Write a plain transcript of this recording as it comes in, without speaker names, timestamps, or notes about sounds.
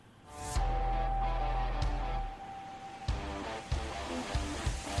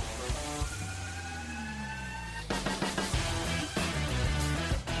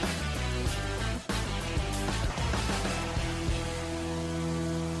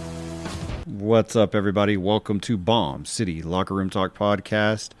What's up, everybody? Welcome to Bomb City Locker Room Talk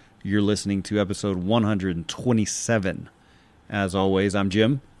Podcast. You're listening to episode 127. As always, I'm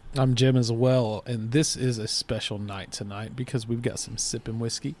Jim. I'm Jim as well, and this is a special night tonight because we've got some sipping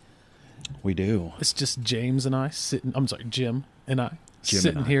whiskey. We do. It's just James and I sitting. I'm sorry, Jim and I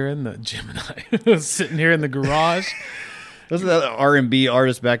sitting here in the sitting here in the garage. Wasn't that an R&B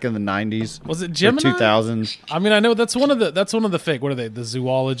artist back in the 90s? Was it Jim? 2000s. I mean, I know that's one of the fake. What are they? The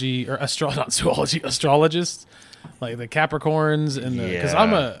zoology or not zoology astrologists, like the Capricorns and the because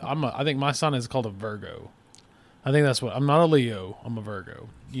I think my sign is called a Virgo. I think that's what I'm not a Leo. I'm a Virgo.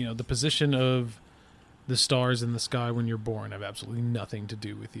 You know, the position of the stars in the sky when you're born have absolutely nothing to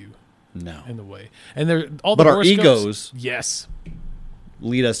do with you. No, in the way, and they're all. But the our egos, yes,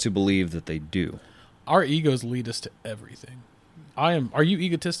 lead us to believe that they do. Our egos lead us to everything. Are you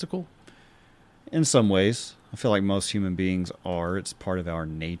egotistical? In some ways. I feel like most human beings are. It's part of our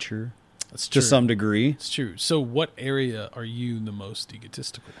nature. That's true. To some degree. It's true. So what area are you the most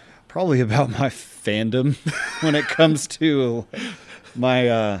egotistical? Probably about my fandom when it comes to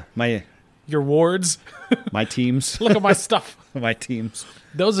my your wards, my teams. Look at my stuff. My teams.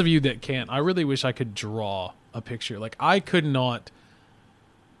 Those of you that can't, I really wish I could draw a picture. Like I could not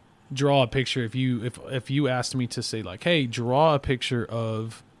draw a picture if you asked me to say like, hey, draw a picture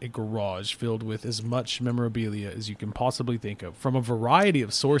of a garage filled with as much memorabilia as you can possibly think of from a variety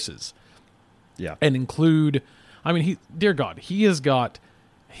of sources. Yeah. And include, I mean, dear God, he has got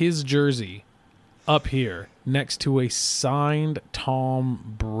his jersey up here next to a signed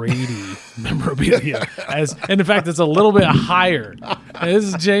Tom Brady memorabilia. And in fact, it's a little bit higher. And this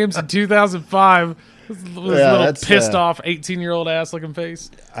is James in 2005. With his little pissed off 18-year-old ass looking face.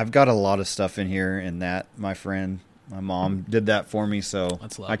 I've got a lot of stuff in here, and that my friend, my mom, did that for me, so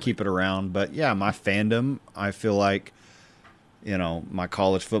I keep it around. But yeah, my fandom, I feel like, you know, my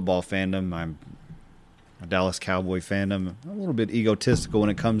college football fandom, my Dallas Cowboy fandom, I'm a little bit egotistical when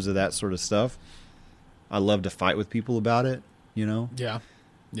it comes to that sort of stuff. I love to fight with people about it, you know? Yeah.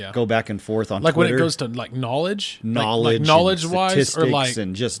 Yeah. Go back and forth on like Twitter. When it goes to like knowledge like knowledge-wise, or like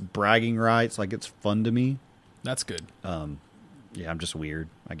and just bragging rights, like it's fun to me. That's good. Yeah, I'm just weird,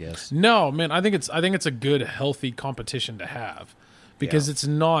 I guess. No, man, I think it's a good, healthy competition to have because it's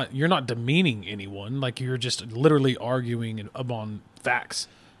not, you're not demeaning anyone. Like you're just literally arguing upon facts.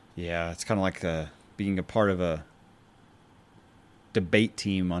 Yeah, it's kind of like being a part of a debate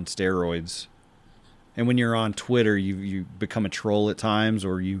team on steroids. And when you're on Twitter, you become a troll at times,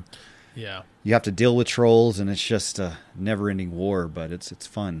 or you have to deal with trolls, and it's just a never-ending war. But it's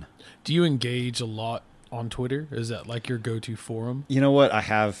fun. Do you engage a lot on Twitter? Is that like your go-to forum? You know what? I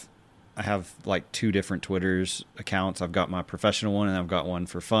have like two different Twitter's accounts. I've got my professional one, and I've got one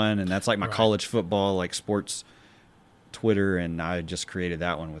for fun, and that's like my college football, like sports Twitter. And I just created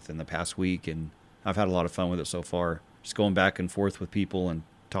that one within the past week, and I've had a lot of fun with it so far. Just going back and forth with people and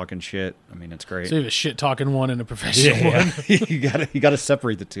talking shit. I mean, it's great. So you have a shit talking one and a professional one. you gotta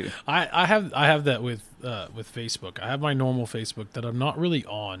separate the two. I have that with Facebook. I have my normal Facebook that I'm not really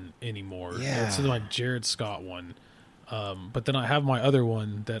on anymore. Yeah. It's my Jared Scott one. But then I have my other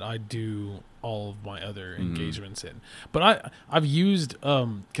one that I do all of my other engagements in. But I've used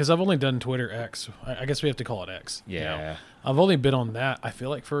because I've only done Twitter X. I guess we have to call it X. Yeah. You know? I've only been on that, I feel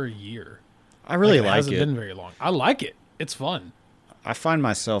like, for a year. I really like it. It hasn't been very long. I like it. It's fun. I find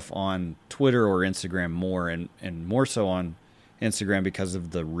myself on Twitter or Instagram more, and more so on Instagram because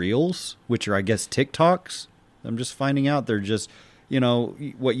of the Reels, which are, I guess, TikToks. I'm just finding out they're just, you know,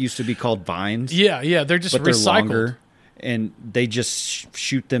 what used to be called Vines. Yeah, they're just recycled. They're longer, and they just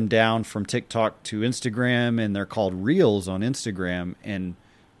shoot them down from TikTok to Instagram, and they're called Reels on Instagram. And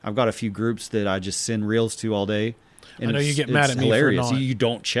I've got a few groups that I just send Reels to all day. And I know you get mad at me hilarious. for not. You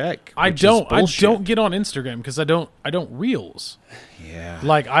don't check. I don't get on Instagram because I don't Reels. Yeah.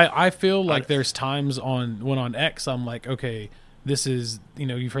 Like I feel like there's times on X I'm like, okay, this is, you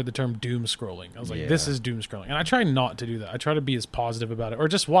know, you've heard the term doom scrolling. I was like, this is doom scrolling. And I try not to do that. I try to be as positive about it, or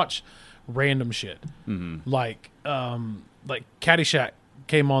just watch random shit. Mm-hmm. Like Caddyshack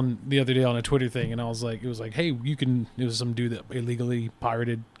came on the other day on a Twitter thing, and I was like, it was like, hey, it was some dude that illegally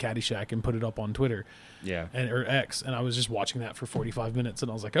pirated Caddyshack and put it up on Twitter. Yeah. Or X, and I was just watching that for 45 minutes, and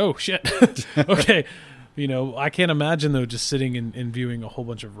I was like, oh shit. Okay. You know, I can't imagine though just sitting and viewing a whole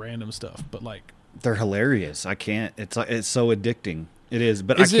bunch of random stuff, but like they're hilarious. I can't. It's so addicting. It is,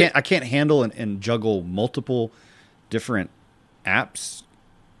 but I can't handle and juggle multiple different apps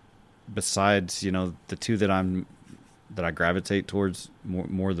besides, you know, the two that I gravitate towards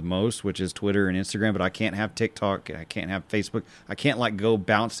more the most, which is Twitter and Instagram. But I can't have TikTok. I can't have Facebook. I can't like go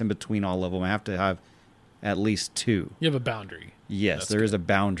bounce in between all of them. I have to have at least two. You have a boundary. Yes, there is a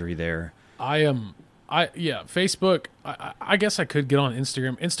boundary there. Facebook. I guess I could get on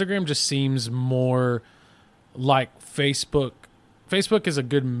Instagram. Instagram just seems more like Facebook. Facebook is a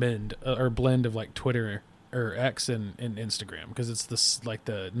good blend of like Twitter or X and Instagram, because it's this like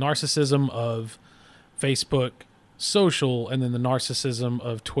the narcissism of Facebook social and then the narcissism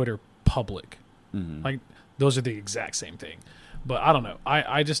of Twitter public. Mm-hmm. Like those are the exact same thing. But I don't know.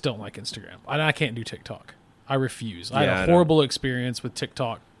 I just don't like Instagram. I can't do TikTok. I refuse. I had a horrible experience with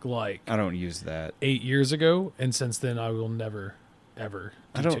TikTok. Like I don't use that 8 years ago, and since then I will never ever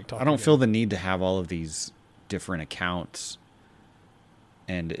do TikTok. I don't feel the need to have all of these different accounts,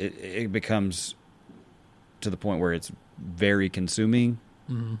 and it becomes to the point where it's very consuming,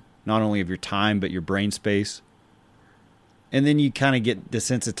 not only of your time but your brain space, and then you kind of get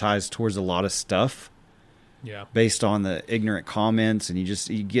desensitized towards a lot of stuff. Yeah. Based on the ignorant comments, and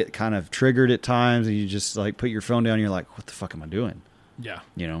you get kind of triggered at times, and you just like put your phone down and you're like, what the fuck am I doing? Yeah.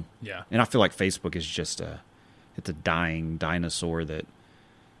 You know? Yeah. And I feel like Facebook is just it's a dying dinosaur that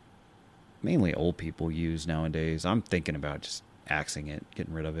mainly old people use nowadays. I'm thinking about just axing it,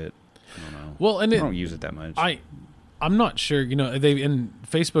 getting rid of it. I don't know. Well, and I don't use it that much. I'm not sure, in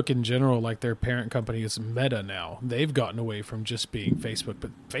Facebook in general, like their parent company is Meta now. They've gotten away from just being Facebook,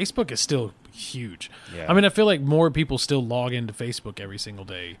 but Facebook is still huge. Yeah. I mean, I feel like more people still log into Facebook every single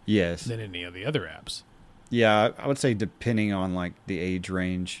day than any of the other apps. Yeah, I would say depending on like the age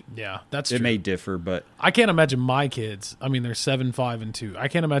range. Yeah, that's true. It may differ, but I can't imagine my kids. I mean, they're 7, 5, and 2. I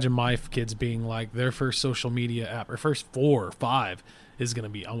can't imagine my kids being like their first social media app or first 4 or 5 is going to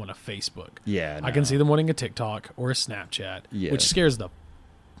be I want a Facebook. Yeah, no. I can see them wanting a TikTok or a Snapchat, which scares the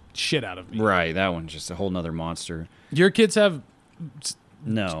shit out of me. Right, that one's just a whole nother monster. Your kids have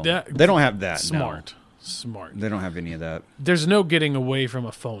no, they don't have that. Smart. They don't have any of that. There's no getting away from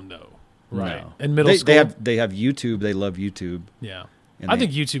a phone though. Right. No. In middle school, they have YouTube. They love YouTube. Yeah. I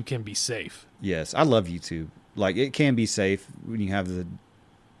think YouTube can be safe. Yes, I love YouTube. Like it can be safe when you have the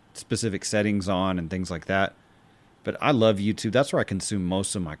specific settings on and things like that. But I love YouTube. That's where I consume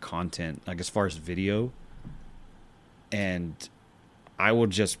most of my content, like as far as video. And I will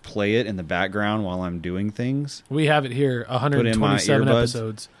just play it in the background while I'm doing things. We have it here, 127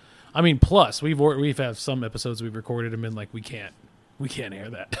 episodes. I mean, plus we've had some episodes we've recorded and been like, we can't air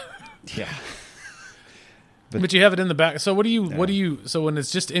that. Yeah. But you have it in the back. So what do you so when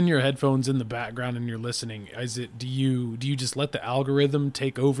it's just in your headphones in the background and you're listening, do you just let the algorithm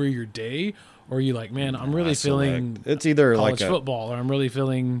take over your day, or are you like, man, I'm really feeling it's either college like football, or I'm really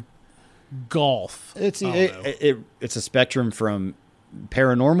feeling golf. It's a spectrum from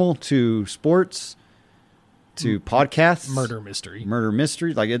paranormal to sports to podcasts, murder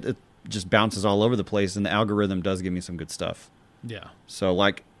mystery. Like it just bounces all over the place, and the algorithm does give me some good stuff. Yeah. So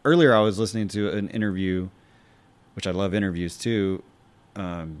like earlier I was listening to an interview, which I love interviews too,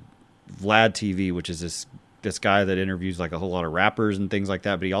 Vlad TV, which is this guy that interviews like a whole lot of rappers and things like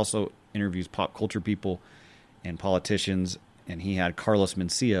that, but he also interviews pop culture people and politicians, and he had Carlos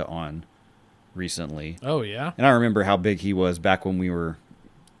Mencia on recently. Oh, yeah? And I remember how big he was back when we were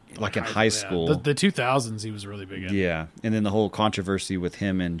like in high school. The 2000s he was really big in. Yeah, and then the whole controversy with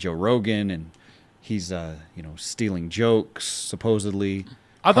him and Joe Rogan, and he's stealing jokes, supposedly.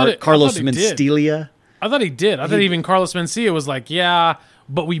 Carlos Mencia. I thought he did. I thought even Carlos Mencia was like, yeah,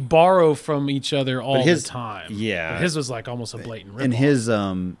 but we borrow from each other all the time. Yeah. But his was like almost a blatant rip-off. And his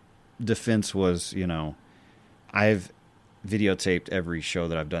defense was, I've videotaped every show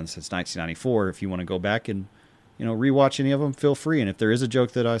that I've done since 1994. If you want to go back and, rewatch any of them, feel free. And if there is a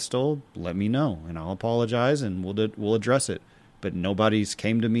joke that I stole, let me know, and I'll apologize, and we'll address it. But nobody's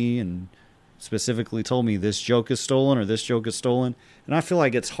came to me and specifically told me this joke is stolen or this joke is stolen. And I feel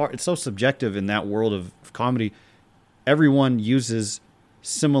like it's hard. It's so subjective in that world of comedy. Everyone uses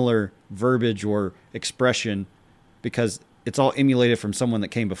similar verbiage or expression because it's all emulated from someone that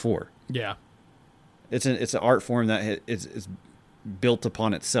came before. Yeah. It's an art form that is built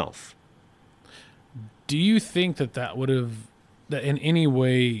upon itself. Do you think that would have that in any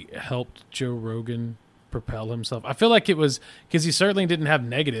way helped Joe Rogan propel himself? I feel like it was because he certainly didn't have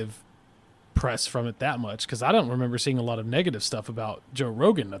negative press from it that much, because I don't remember seeing a lot of negative stuff about Joe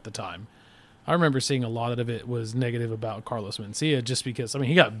Rogan at the time. I remember seeing a lot of it was negative about Carlos Mencia, just because,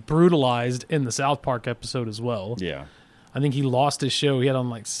 he got brutalized in the South Park episode as well. Yeah. I think he lost his show. He had on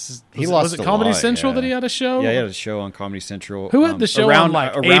was it Comedy Central that he had a show? Yeah, he had a show on Comedy Central. Who had the show on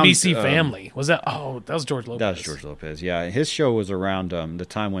ABC Family? Was that? Oh, that was George Lopez. That was George Lopez, yeah. His show was around the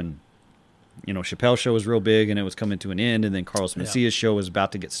time when, Chappelle's show was real big and it was coming to an end, and then Carlos Mencia's show was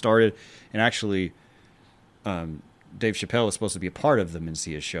about to get started. And actually, Dave Chappelle was supposed to be a part of the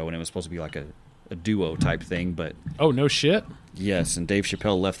Mencia show, and it was supposed to be like a a duo type thing. But oh, no shit. Yes, and Dave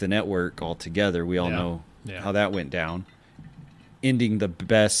Chappelle left the network altogether. We all know how that went down, ending the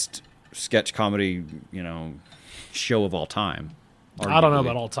best sketch comedy, show of all time. Arguably. I don't know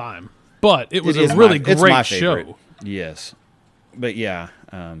about all time, but it was a really great show. Yes, but yeah.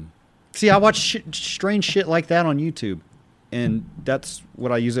 See, I watch strange shit like that on YouTube, and that's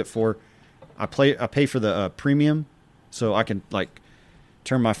what I use it for. I pay for the premium, so I can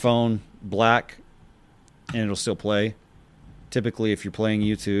turn my phone black, and it'll still play. Typically, if you're playing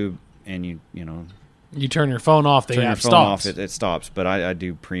YouTube and you turn your phone off, the app stops. It stops. But I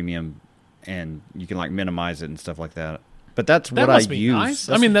do premium, and you can minimize it and stuff like that. But that's what I use.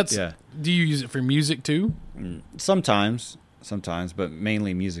 Nice. Do you use it for music too? Sometimes, but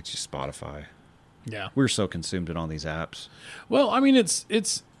mainly music's just Spotify. Yeah, we're so consumed in all these apps. Well, I mean,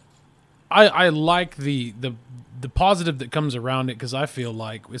 it's. I like the positive that comes around it, because I feel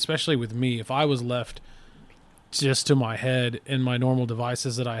like, especially with me, if I was left just to my head and my normal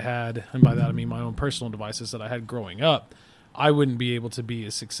devices that I had, and by that I mean my own personal devices that I had growing up, I wouldn't be able to be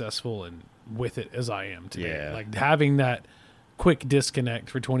as successful and with it as I am today. Yeah. Like having that quick disconnect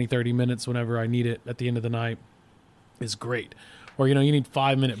for 20, 30 minutes whenever I need it at the end of the night is great. Or, you need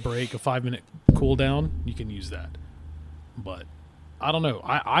 5-minute break, a 5-minute cool down, you can use that. But I don't know.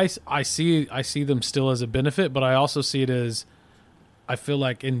 I see them still as a benefit, but I also see it as, I feel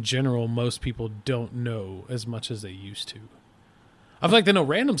like in general, most people don't know as much as they used to. I feel like they know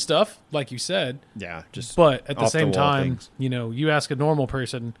random stuff, like you said. Yeah, just. But at the same time, you ask a normal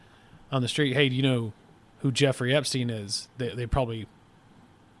person on the street, "Hey, do you know who Jeffrey Epstein is?" They probably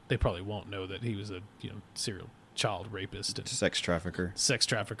won't know that he was a serial child rapist and sex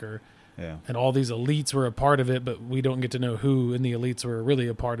trafficker. Yeah. And all these elites were a part of it, but we don't get to know who in the elites were really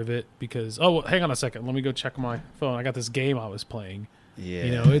a part of it because, hang on a second. Let me go check my phone. I got this game I was playing.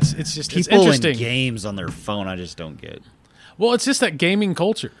 Yeah. It's just, people it's interesting. In games on their phone, I just don't get. Well, it's just that gaming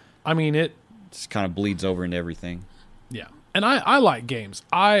culture. I mean, it just kind of bleeds over into everything. Yeah. And I like games.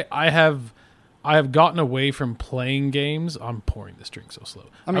 I have gotten away from playing games. I'm pouring this drink so slow.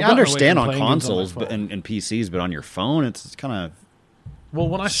 I mean, I understand on consoles and PCs, but on your phone, it's kind of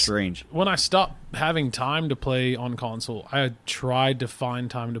strange. When I stopped having time to play on console, I tried to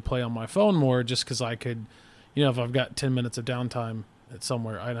find time to play on my phone more, just because I could, if I've got 10 minutes of downtime at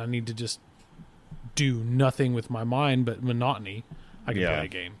somewhere and I need to just do nothing with my mind but monotony, I can play a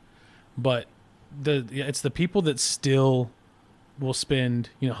game. But it's the people that still will spend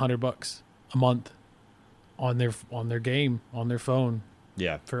 $100 a month on their game on their phone.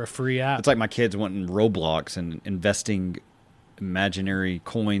 Yeah, for a free app. It's like my kids wanting Roblox and investing imaginary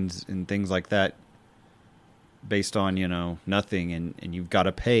coins and things like that based on nothing, and you've got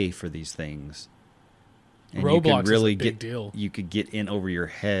to pay for these things. And Roblox is a big deal. You could get in over your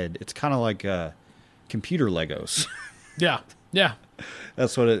head. It's kind of like computer Legos. Yeah.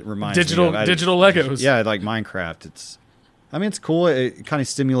 That's what it reminds me of. Digital Legos. Yeah, like Minecraft. It's cool. It kind of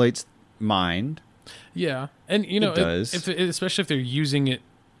stimulates mind. Yeah, and it does. Especially if they're using it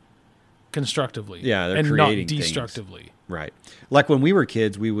constructively. Yeah, they're and creating not destructively. Things. Right. Like when we were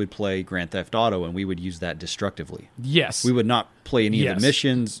kids, we would play Grand Theft Auto, and we would use that destructively. Yes. We would not play any of the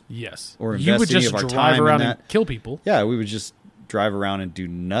missions. Yes. Or invest any of our time in that. You would just drive around and kill people. Yeah, we would just drive around and do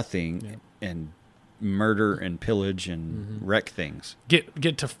nothing and murder and pillage and wreck things.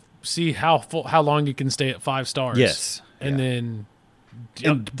 Get to see how long you can stay at 5 stars. Yes. And then,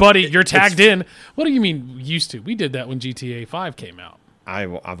 buddy, you're tagged in. What do you mean used to? We did that when GTA 5 came out.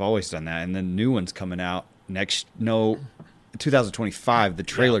 I've always done that. And then new one's coming out 2025. The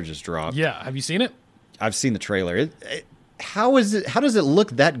trailer just dropped. Yeah. Have you seen it? I've seen the trailer. How does it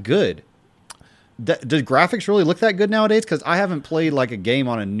look that good? Does graphics really look that good nowadays? Because I haven't played like a game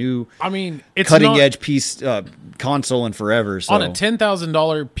on a new, it's cutting edge piece console in forever. So. On a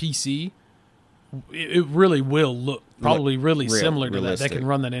 $10,000 PC, it really will look probably really similar to realistic. That can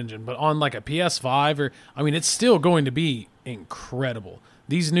run that engine. But on like a PS5 it's still going to be incredible.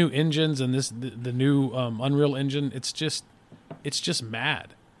 These new engines and the new Unreal Engine, it's just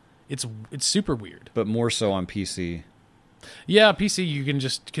mad. It's super weird. But more so on PC. Yeah, PC you can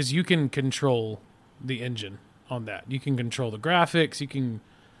because you can control the engine on that. You can control the graphics. You can.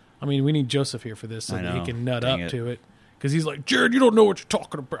 We need Joseph here for this so that he can nut up to it, because he's like, Jared, you don't know what you're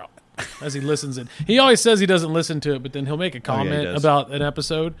talking about. As he listens in, he always says he doesn't listen to it, but then he'll make a comment about an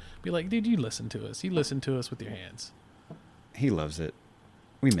episode. Be like, dude, you listen to us. You listen to us with your hands. He loves it.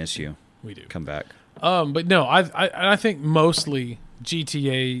 We miss you. We do. Come back. But no, I think mostly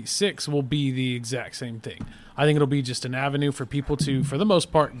GTA 6 will be the exact same thing. I think it'll be just an avenue for people to, for the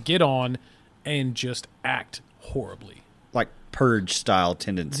most part, get on and just act horribly. Like Purge-style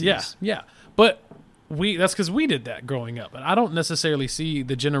tendencies. Yeah. But that's because we did that growing up. And I don't necessarily see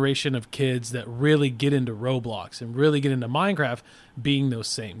the generation of kids that really get into Roblox and really get into Minecraft being those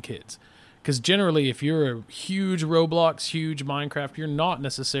same kids. Because generally, if you're a huge Roblox, huge Minecraft, you're not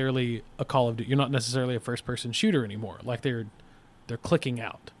necessarily a Call of Duty. You're not necessarily a first-person shooter anymore. Like they're clicking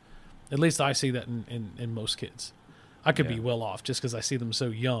out. At least I see that in most kids. I could be well off just because I see them so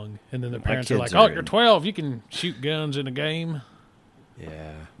young, and then their parents are like, "Oh, you're 12, you can shoot guns in a game."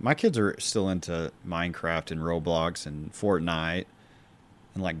 Yeah, my kids are still into Minecraft and Roblox and Fortnite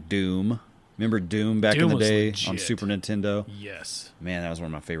and like Doom. Remember Doom back in the day on Super Nintendo? Yes. Man, that was one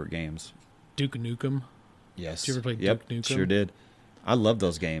of my favorite games. Duke Nukem. Yes. Did you ever play Duke Nukem? Sure did. I love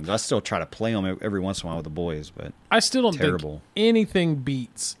those games. I still try to play them every once in a while with the boys, but I still don't think anything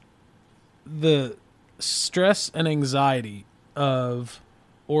beats the stress and anxiety of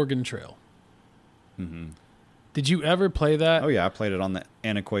Oregon Trail. Mm-hmm. Did you ever play that? Oh yeah, I played it on the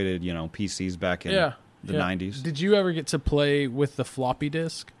antiquated, PCs back in the 90s. Did you ever get to play with the floppy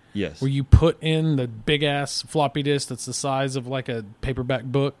disk? Yes. Where you put in the big ass floppy disk that's the size of like a paperback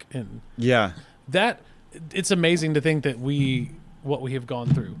book, and it's amazing to think that what we have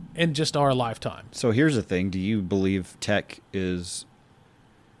gone through in just our lifetime. So here's the thing: do you believe tech is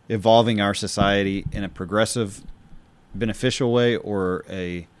evolving our society in a progressive, beneficial way, or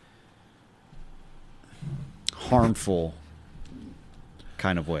a harmful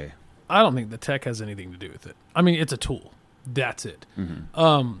kind of way? I don't think the tech has anything to do with it. I mean, it's a tool. That's it.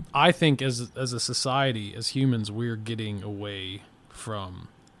 Mm-hmm. I think as a society, as humans, we're getting away from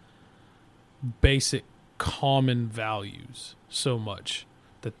basic common values so much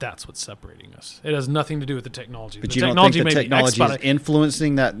that's what's separating us. It has nothing to do with the technology. But you don't think the technology is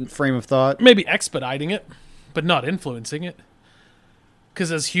influencing that frame of thought? Maybe expediting it, but not influencing it.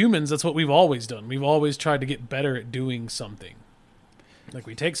 Because as humans, that's what we've always done. We've always tried to get better at doing something. Like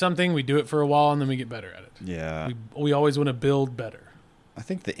we take something, we do it for a while, and then we get better at it. Yeah. We always want to build better. I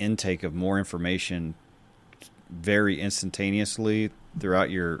think the intake of more information very instantaneously throughout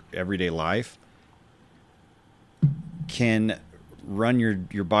your everyday life can run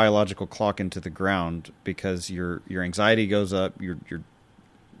your biological clock into the ground, because your anxiety goes up,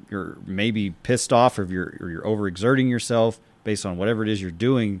 you're maybe pissed off, or you're overexerting yourself based on whatever it is you're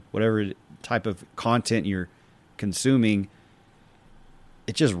doing, whatever type of content you're consuming.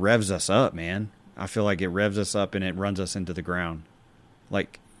 It just revs us up, man. I feel like it revs us up and it runs us into the ground.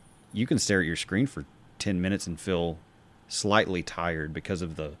 Like, you can stare at your screen for 10 minutes and feel slightly tired because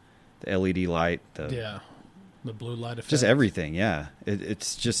of the LED light, the blue light effect. Just everything, yeah.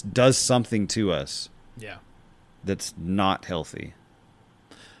 It's just does something to us. Yeah. That's not healthy.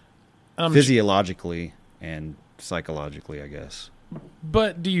 Physiologically and psychologically, I guess.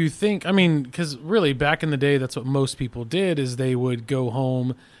 But do you think, because really back in the day, that's what most people did, is they would go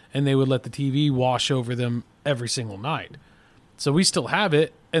home and they would let the TV wash over them every single night. So we still have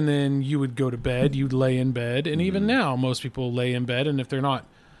it, and then you would go to bed, you'd lay in bed, and even now most people lay in bed, and if they're not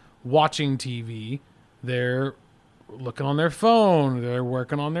watching TV, they're looking on their phone, they're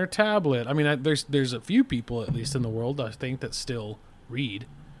working on their tablet. There's a few people, at least in the world, I think, that still read.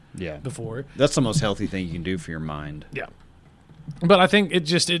 Yeah. Before. That's the most healthy thing you can do for your mind. Yeah. But I think it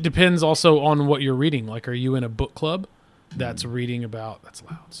depends also on what you're reading. Like, are you in a book club that's reading about... That's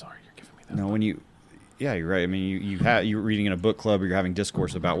loud. Sorry, you're giving me that. No, when you... Yeah, you're right. You're reading in a book club, or you're having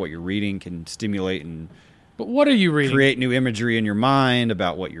discourse about what you're reading, can stimulate and... But what are you reading? Create new imagery in your mind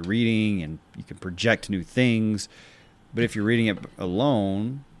about what you're reading, and you can project new things. But if you're reading it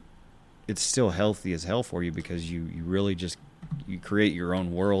alone, it's still healthy as hell for you, because you really just... You create your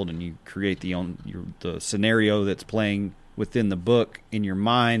own world, and you create the scenario that's playing within the book in your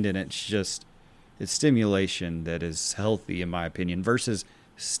mind, and it's stimulation that is healthy, in my opinion, versus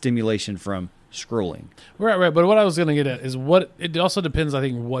stimulation from scrolling. Right. But what I was going to get at is it also depends, I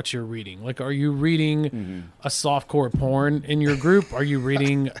think, what you're reading. Like, are you reading a softcore porn in your group? Are you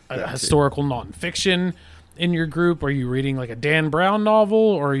reading a historical nonfiction in your group? Are you reading like a Dan Brown novel,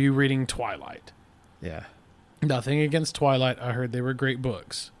 or are you reading Twilight? Yeah. Nothing against Twilight. I heard they were great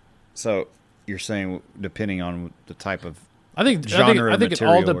books. So you're saying, depending on the type of genre, I think it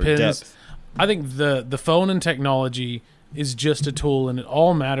all depends. Depth. I think the phone and technology is just a tool, and it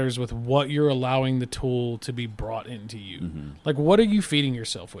all matters with what you're allowing the tool to be brought into you. Mm-hmm. Like, what are you feeding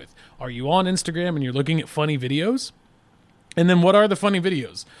yourself with? Are you on Instagram and you're looking at funny videos? And then what are the funny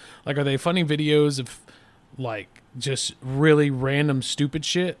videos? Like, are they funny videos of like just really random stupid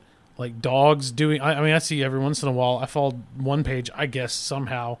shit? Like dogs doing... I see every once in a while, I followed one page, I guess,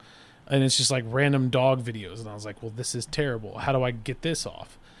 somehow, and it's just like random dog videos. And I was like, well, this is terrible. How do I get this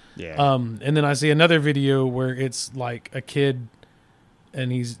off? Yeah. And then I see another video where it's like a kid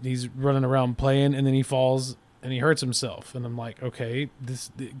and he's running around playing, and then he falls and he hurts himself. And I'm like, okay,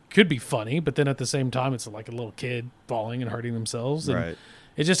 it could be funny, but then at the same time, it's like a little kid falling and hurting themselves. And right.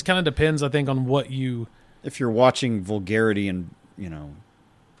 It just kind of depends, I think, on what you... If you're watching vulgarity and,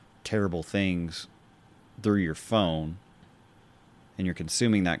 terrible things through your phone, and you're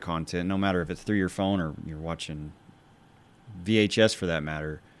consuming that content, no matter if it's through your phone or you're watching VHS for that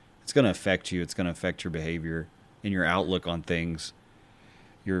matter, it's going to affect you. It's going to affect your behavior and your outlook on things.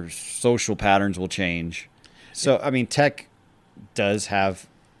 Your social patterns will change. So, tech does have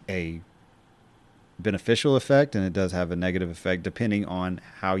a beneficial effect, and it does have a negative effect depending on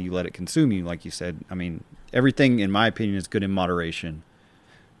how you let it consume you. Like you said, everything, in my opinion, is good in moderation.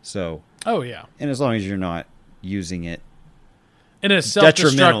 So, oh yeah, and as long as you're not using it in a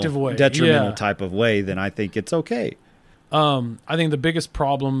self-destructive way, detrimental type of way, then I think it's okay. I think the biggest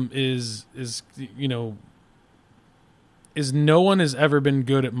problem is no one has ever been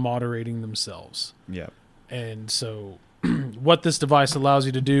good at moderating themselves. Yeah. And so what this device allows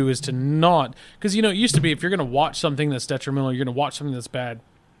you to do is to not, because, it used to be if you're going to watch something that's detrimental, you're going to watch something that's bad,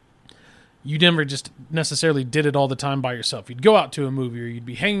 you never just necessarily did it all the time by yourself. You'd go out to a movie or you'd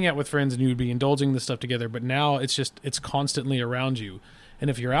be hanging out with friends and you would be indulging this stuff together. But now it's constantly around you. And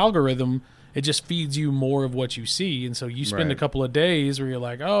if your algorithm, it just feeds you more of what you see. And so you spend a couple of days where you're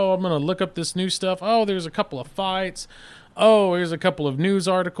like, oh, I'm going to look up this new stuff. Oh, there's a couple of fights. Oh, here's a couple of news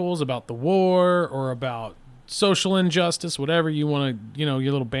articles about the war or about social injustice, whatever you want to,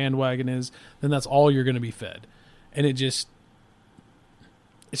 your little bandwagon is, then that's all you're going to be fed. And it's just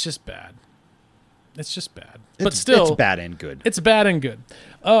bad. It's just bad. But still, it's bad and good. It's bad and good.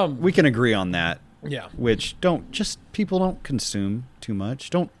 We can agree on that. Yeah. Which people don't consume too much.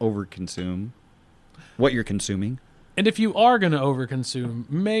 Don't overconsume what you're consuming. And if you are going to overconsume,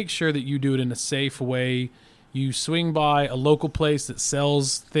 make sure that you do it in a safe way. You swing by a local place that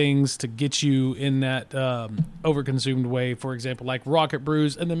sells things to get you in that overconsumed way, for example, like Rocket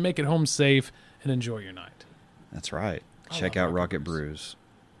Brews, and then make it home safe and enjoy your night. That's right. Check out Rocket Brews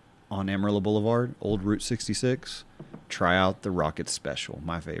on Amarillo Boulevard, Old Route 66. Try out the Rocket Special,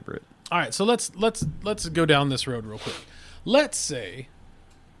 my favorite. All right, so let's go down this road real quick. Let's say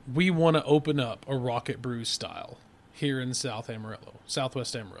we want to open up a Rocket Brews style here in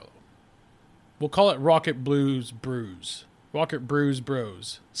Southwest Amarillo. We'll call it Rocket Brews Bros,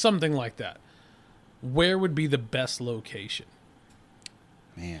 something like that. Where would be the best location?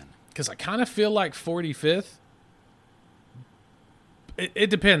 Man. Because I kind of feel like 45th.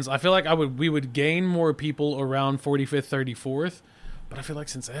 It depends. I feel like we would gain more people around 45th, 34th. But I feel like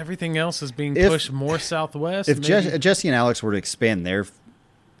since everything else is being pushed more southwest. If Jesse and Alex were to expand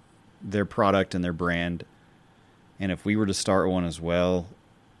their product and their brand, and if we were to start one as well,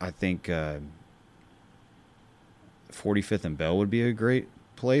 I think 45th and Bell would be a great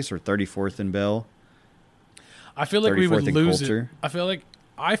place, or 34th and Bell. I feel like we would lose it. I feel like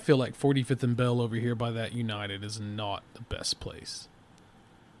 45th and Bell over here by that United is not the best place.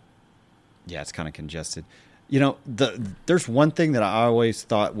 Yeah, it's kind of congested. There's one thing that I always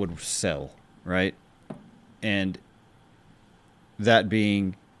thought would sell, right? And that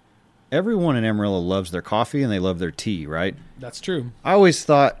being, everyone in Amarillo loves their coffee and they love their tea, right? That's true. I always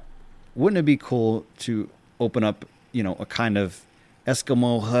thought, wouldn't it be cool to open up, a kind of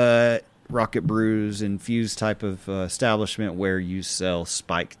Eskimo hut, Rocket Brews infused type of establishment where you sell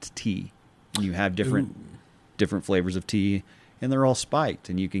spiked tea. You have different flavors of tea, and they're all spiked,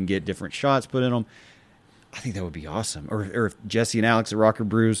 and you can get different shots put in them. I think that would be awesome. Or if Jesse and Alex at Rocket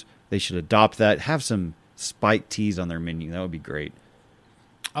Brews, they should adopt that. Have some spiked teas on their menu. That would be great.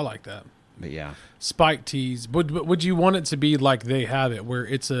 I like that. But yeah, spiked teas. Would you want it to be like they have it, where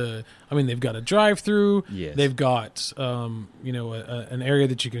it's they've got a drive-through. Yes. They've got an area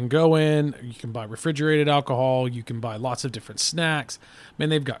that you can go in. You can buy refrigerated alcohol. You can buy lots of different snacks. Man,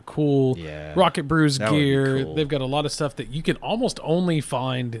 they've got cool Rocket Brews gear. Cool. They've got a lot of stuff that you can almost only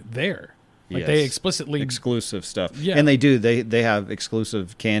find there. Like they explicitly exclusive stuff. Yeah. And they do. They have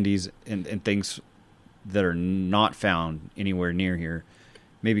exclusive candies and things that are not found anywhere near here.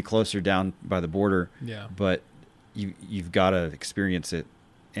 Maybe closer down by the border. Yeah. But you've got to experience it.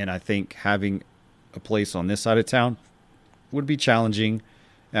 And I think having a place on this side of town would be challenging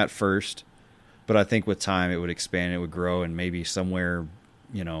at first. But I think with time it would expand, it would grow, and maybe somewhere,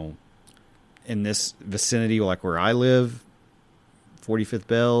 in this vicinity, like where I live, 45th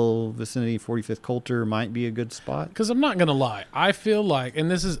Bell vicinity, 45th Coulter might be a good spot. Because I'm not going to lie. I feel like, and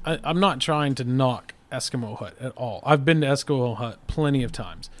this is, I'm not trying to knock Eskimo Hut at all. I've been to Eskimo Hut plenty of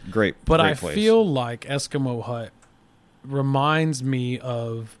times. Great place. Place. Feel like Eskimo Hut reminds me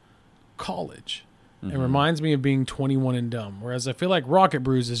of college. It reminds me of being 21 and Dumb, whereas I feel like Rocket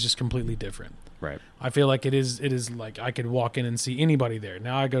Brews is just completely different. Right. I feel like it is like I could walk in and see anybody there.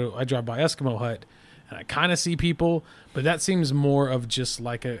 Now I drive by Eskimo Hut and I kind of see people, but that seems more of just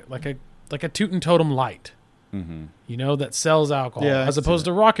like a Toot and Totem light. You know, that sells alcohol, as opposed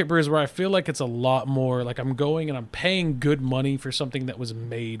to Rocket Brews, where I feel like it's a lot more like I'm going and I'm paying good money for something that was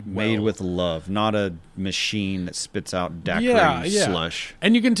made with love, not a machine that spits out daiquiri slush.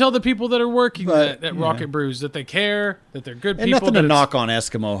 And you can tell the people that are working at Rocket Brews that they care, that they're good people. And nothing to knock on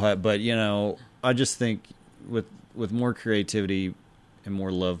Eskimo Hut, but you know, I just think with more creativity and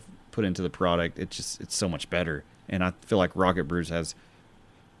more love put into the product, it's so much better. And I feel like Rocket Brews has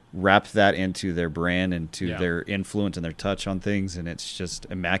wrapped that into their brand and to their influence and their touch on things, and it's just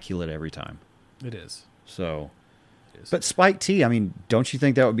immaculate every time. It is. So, but spiked tea, I mean, don't you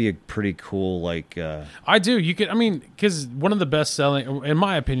think that would be a pretty cool, like... I do. You could, I mean, because one of the best selling, in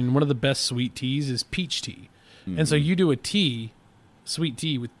my opinion, one of the best sweet teas is peach tea. And so you do a sweet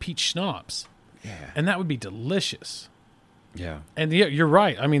tea with peach schnapps. Yeah. And that would be delicious. Yeah. And you're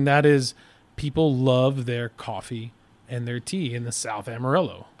right. I mean, that is, people love their coffee and their tea in the South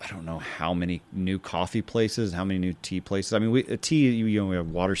Amarillo. I don't know how many new coffee places, how many new tea places. I mean, we have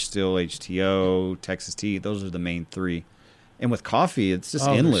Water Still, HTO, Texas Tea. Those are the main three. And with coffee, it's just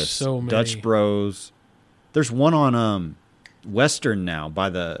endless. So many. Dutch Bros. There's one on Western now by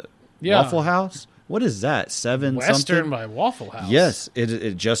the Waffle House. What is that? Western something? By Waffle House. Yes,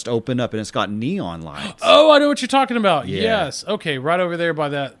 it just opened up and it's got neon lights. Oh, I know what you're talking about. Yeah. Yes. Okay, right over there by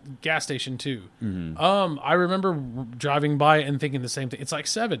that gas station too. I remember driving by it and thinking the same thing. It's like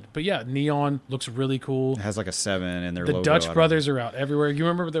 7, but yeah, neon looks really cool. It has like a 7 in their logo. The Dutch Brothers are out everywhere. You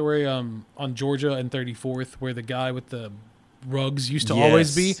remember there were on Georgia and 34th where the guy with the rugs used to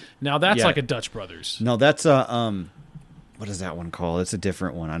always be? Now that's like a Dutch Brothers. No, that's what is that one called? It's a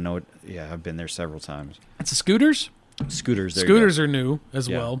different one. I know it. Yeah, I've been there several times. It's a Scooters? Scooters. Scooters are new as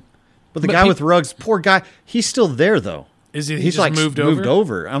well. But the guy with rugs, poor guy, he's still there though. Is he? He's just like moved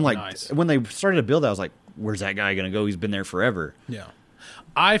over? I'm like, when they started to build that, I was like, where's that guy going to go? He's been there forever. Yeah.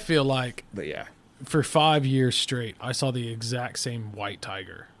 I feel like but for 5 years straight, I saw the exact same white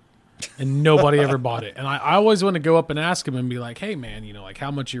tiger. And nobody ever bought it. And I always want to go up and ask him and be like, hey, man, you know, like,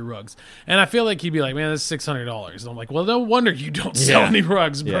 how much are your rugs? And I feel like he'd be like, man, that's $600. And I'm like, well, no wonder you don't sell any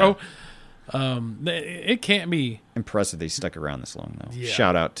rugs, bro. It can't be. Impressive they stuck around this long, though. Yeah.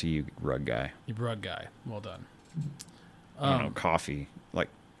 Shout out to you, rug guy. You rug guy. Well done. I don't know, coffee. Like,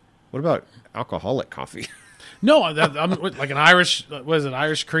 what about alcoholic coffee? No, I'm like an Irish, what is it,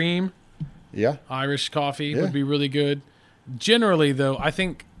 Irish cream? Yeah. Irish coffee would be really good. Generally, though, I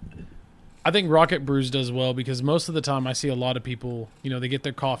think Rocket Brews does well because most of the time I see a lot of people, you know, they get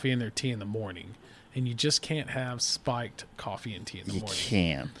their coffee and their tea in the morning, and you just can't have spiked coffee and tea in the morning. You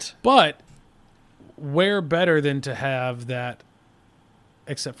can't. But where better than to have that,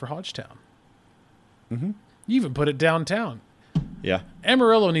 except for Hodgetown? You even put it downtown. Yeah.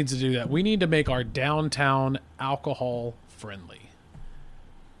 Amarillo needs to do that. We need to make our downtown alcohol friendly.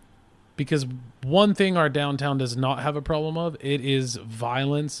 Because one thing our downtown does not have a problem of, it is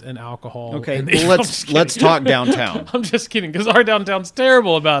violence and alcohol. Okay, well, let's talk downtown. I'm just kidding, because our downtown's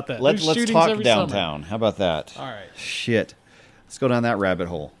terrible about that. Let's talk downtown. How about that? All right. Shit. Let's go down that rabbit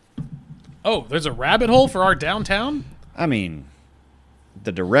hole. Oh, there's a rabbit hole for our downtown? I mean,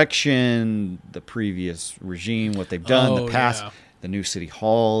 the direction, the previous regime, what they've done, the past. Yeah. The new city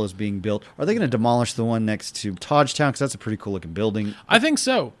hall is being built. Are they going to demolish the one next to Hodgetown? Because that's a pretty cool looking building. I think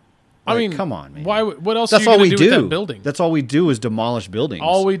so. Like, I mean, come on, man. Why? What else? That's are you all we do with that building. That's all we do is demolish buildings.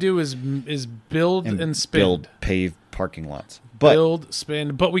 All we do is build and spend. Build paved parking lots. But, build,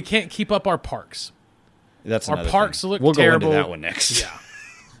 spend. But we can't keep up our parks. That's our parks thing. Look we'll terrible. We'll go into that one next. Yeah.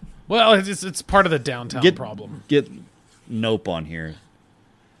 Well, it's part of the downtown problem. Get Nope on here.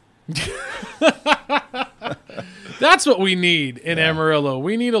 That's what we need in Amarillo.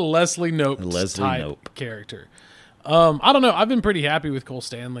 We need a Leslie Knope type character. I don't know. I've been pretty happy with Cole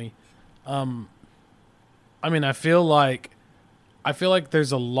Stanley. I mean, I feel like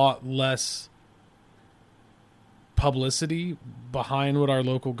there's a lot less publicity behind what our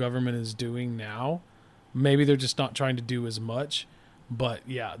local government is doing now. Maybe they're just not trying to do as much. But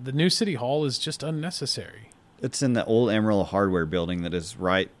yeah, the new city hall is just unnecessary. It's in the old Amarillo Hardware building that is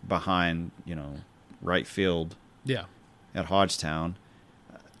right behind, right field. Yeah. At Hodgetown.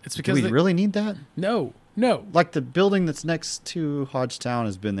 It's because do we really need that? No. Like the building that's next to Hodgetown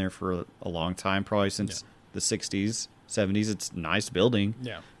has been there for a long time, probably since the 60s, 70s. It's a nice building.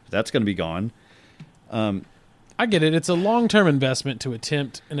 Yeah. But that's going to be gone. I get it. It's a long-term investment to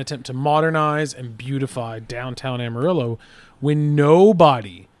attempt to modernize and beautify downtown Amarillo when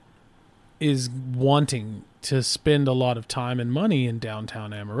nobody is wanting to spend a lot of time and money in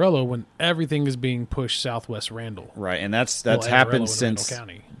downtown Amarillo when everything is being pushed southwest Randall. Right, and that's happened since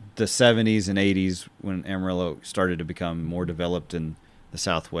the 70s and 80s when Amarillo started to become more developed in the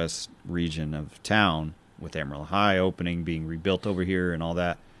southwest region of town, with Amarillo High opening, being rebuilt over here and all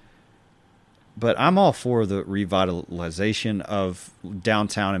that. But I'm all for the revitalization of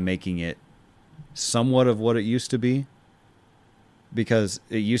downtown and making it somewhat of what it used to be, because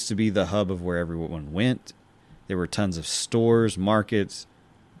it used to be the hub of where everyone went. There were tons of stores, markets.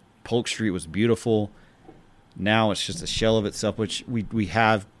 Polk Street was beautiful. Now it's just a shell of itself, which we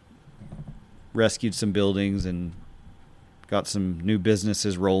have rescued some buildings and got some new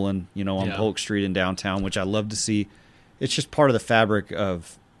businesses rolling, on Polk Street in downtown, which I love to see. It's just part of the fabric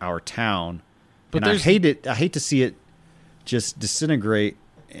of our town. But I hate it. I hate to see it just disintegrate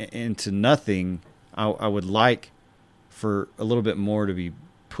into nothing. I would like for a little bit more to be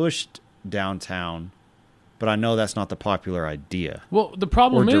pushed downtown, but I know that's not the popular idea. Well, the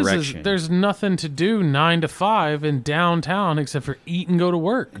problem is there's nothing to do 9 to 5 in downtown except for eat and go to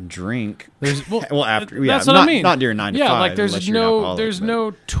work and drink. That's what I mean. Not during 9 to 5. Yeah, like there's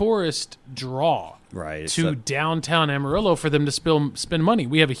no tourist draw to downtown Amarillo for them to spend money.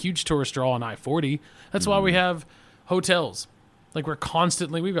 We have a huge tourist draw on I-40. That's why we have hotels. Like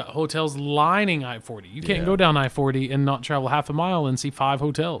we've got hotels lining I-40. You can't go down I-40 and not travel half a mile and see 5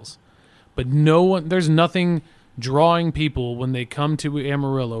 hotels. But there's nothing drawing people when they come to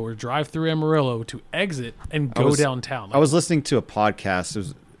Amarillo or drive through Amarillo to exit and go downtown. I was listening to a podcast.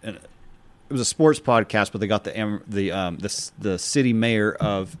 It was a sports podcast, but they got the city mayor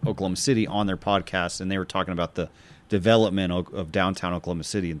of Oklahoma City on their podcast, and they were talking about the development of downtown Oklahoma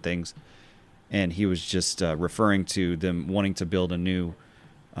City and things. And he was just referring to them wanting to build a new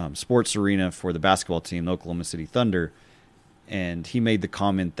sports arena for the basketball team, the Oklahoma City Thunder. And he made the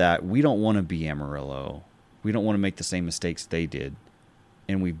comment that we don't want to be Amarillo. We don't want to make the same mistakes they did.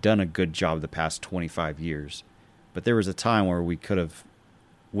 And we've done a good job the past 25 years. But there was a time where we could have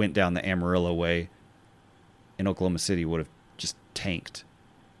went down the Amarillo way and Oklahoma City would have just tanked.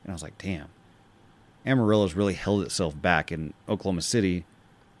 And I was like, damn. Amarillo's really held itself back. In Oklahoma City,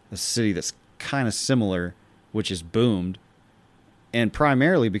 a city that's kind of similar, which has boomed, and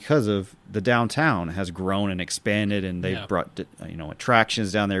primarily because of the downtown has grown and expanded, and they've brought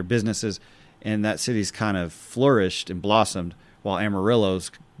attractions down there, businesses, and that city's kind of flourished and blossomed, while Amarillo's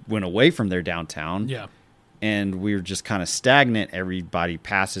went away from their downtown. Yeah. And we're just kind of stagnant. Everybody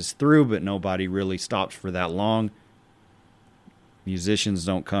passes through, but nobody really stops for that long. Musicians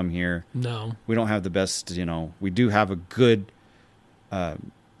don't come here. No. We don't have the best, we do have a good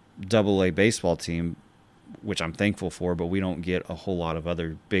AA baseball team, which I'm thankful for, but we don't get a whole lot of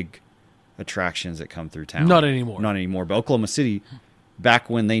other big attractions that come through town. Not anymore. But Oklahoma City, back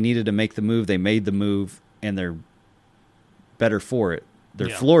when they needed to make the move, they made the move, and they're better for it. They're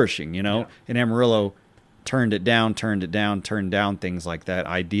flourishing, And Amarillo turned down things like that,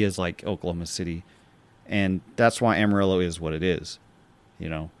 ideas like Oklahoma City. And that's why Amarillo is what it is,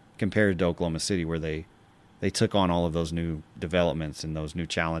 compared to Oklahoma City, where they took on all of those new developments and those new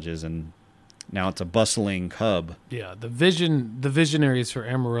challenges, and now it's a bustling hub. Yeah, the visionaries for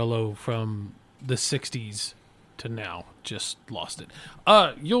Amarillo from the 60s to now just lost it.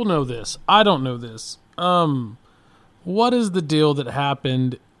 You'll know this. I don't know this. What is the deal that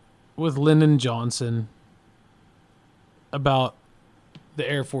happened with Lyndon Johnson about the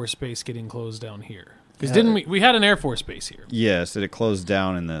Air Force Base getting closed down here? Because didn't we had an Air Force Base here? Yes, it closed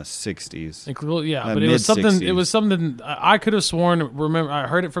down in the 60s. But it was something. It was something I could have sworn. Remember, I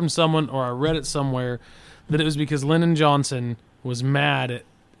heard it from someone or I read it somewhere that it was because Lyndon Johnson was mad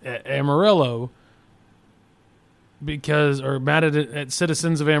at Amarillo mad at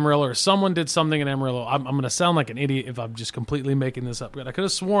citizens of Amarillo, or someone did something in Amarillo. I'm going to sound like an idiot if I'm just completely making this up. But I could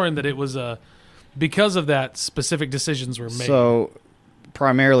have sworn that it was because of that specific decisions were made. So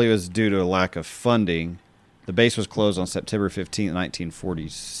primarily it was due to a lack of funding. The base was closed on September 15,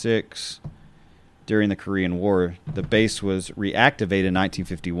 1946. During the Korean War, the base was reactivated in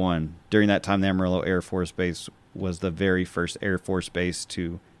 1951. During that time, the Amarillo Air Force Base was the very first Air Force base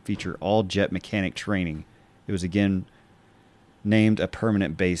to feature all jet mechanic training. It was again named a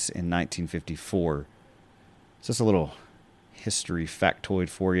permanent base in 1954. So just a little history factoid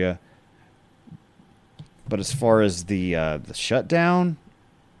for you. But as far as the shutdown,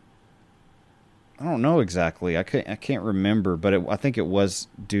 I don't know exactly. I can't remember, but I think it was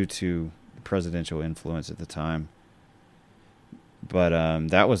due to presidential influence at the time. But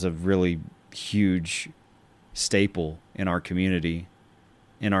that was a really huge staple in our community,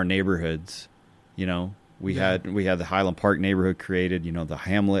 in our neighborhoods. We had the Highland Park neighborhood created. The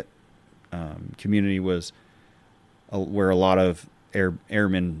Hamlet community was where a lot of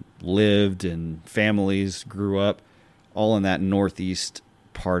airmen lived and families grew up, all in that northeast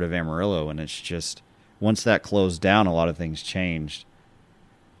part of Amarillo. And it's just, once that closed down, a lot of things changed.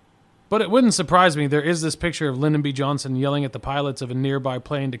 But it wouldn't surprise me. There is this picture of Lyndon B. Johnson yelling at the pilots of a nearby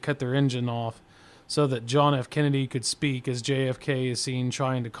plane to cut their engine off so that John F. Kennedy could speak, as JFK is seen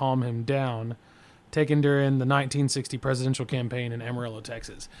trying to calm him down, taken during the 1960 presidential campaign in Amarillo,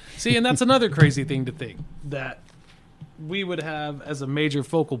 Texas. See, and that's another crazy thing to think, that we would have as a major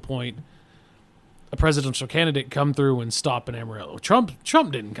focal point a presidential candidate come through and stop in Amarillo. Trump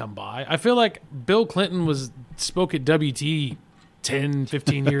didn't come by. I feel like Bill Clinton spoke at WT 10,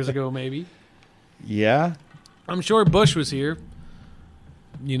 15 years ago, maybe. Yeah. I'm sure Bush was here.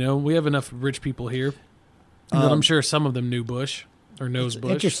 We have enough rich people here. I'm sure some of them knew Bush or knows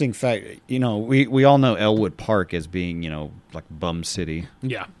Bush. Interesting fact, we all know Elwood Park as being, like Bum City.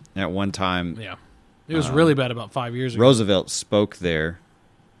 Yeah. At one time. Yeah. It was really bad about 5 years ago. Roosevelt spoke there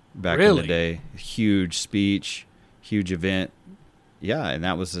back in the day. Huge speech, huge event. Yeah, and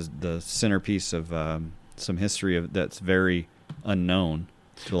that was the centerpiece of some history that's very unknown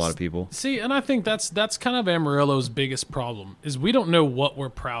to a lot of people. See, and I think that's kind of Amarillo's biggest problem, is we don't know what we're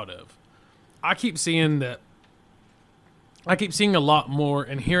proud of. I keep seeing a lot more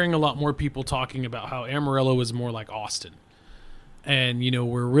and hearing a lot more people talking about how Amarillo is more like Austin. And,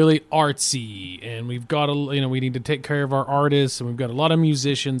 we're really artsy, and we've got we need to take care of our artists, and we've got a lot of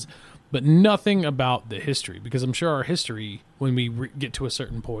musicians, but nothing about the history, because I'm sure our history, when we get to a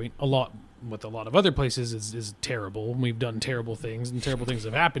certain point, with a lot of other places is terrible. We've done terrible things, and terrible things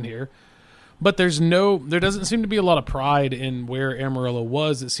have happened here. But there doesn't seem to be a lot of pride in where Amarillo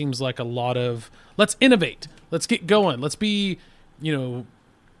was. It seems like a lot of, let's innovate, let's get going, let's be,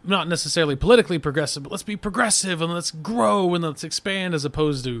 not necessarily politically progressive, but let's be progressive and let's grow and let's expand, as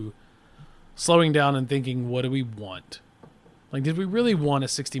opposed to slowing down and thinking, what do we want? Like, did we really want a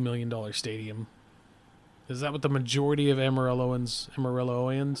 $60 million stadium? Is that what the majority of Amarilloans,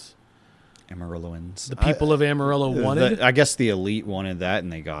 the people of Amarillo wanted? I guess the elite wanted that,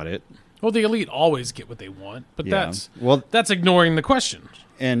 and they got it. Well, the elite always get what they want, but that's ignoring the question.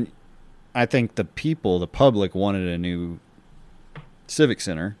 And I think the public wanted a new Civic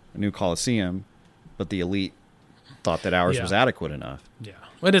Center, a new Coliseum, but the elite thought that ours was adequate enough. Yeah,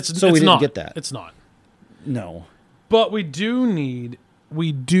 but we didn't get that. It's not. No, but we do need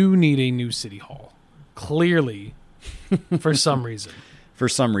a new city hall. Clearly, for some reason. For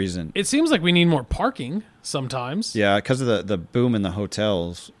some reason, it seems like we need more parking sometimes. Yeah, because of the boom in the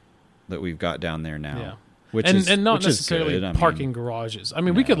hotels that we've got down there now. Yeah. Which not necessarily parking garages. I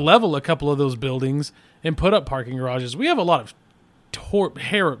mean, we could level a couple of those buildings and put up parking garages. We have a lot of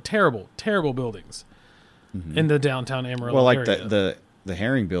terrible buildings in the downtown Amarillo area. Well, like the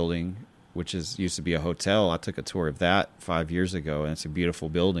Herring Building, which used to be a hotel. I took a tour of that 5 years ago, and it's a beautiful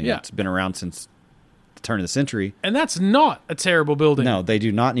building. Yeah. It's been around since the turn of the century. And that's not a terrible building. No, they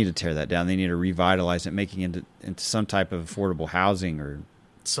do not need to tear that down. They need to revitalize it, making it into some type of affordable housing or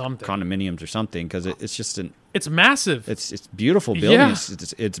something, condominiums or something, because it's just it's massive. It's beautiful building. Yeah.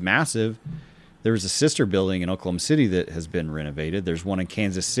 It's massive. There was a sister building in Oklahoma City that has been renovated. There's one in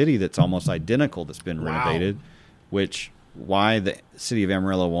Kansas City that's almost identical that's been renovated, why the city of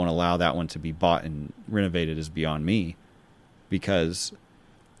Amarillo won't allow that one to be bought and renovated is beyond me, because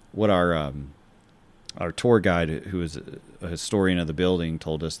what our tour guide, who is a historian of the building,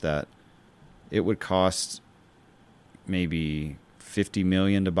 told us that it would cost maybe $50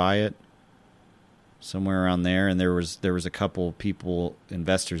 million to buy it, somewhere around there. And there was a couple people,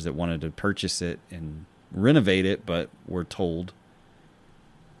 investors, that wanted to purchase it and renovate it, but were told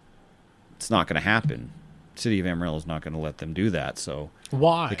it's not going to happen. City of Amarillo is not going to let them do that. So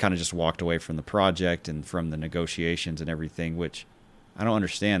why? They kind of just walked away from the project and from the negotiations and everything, which I don't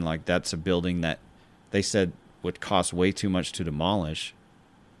understand. Like, that's a building that they said would cost way too much to demolish.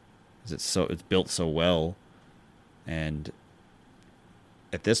 It's built so well, and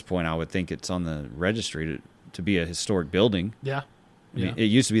at this point, I would think it's on the registry to be a historic building. Yeah. I mean, it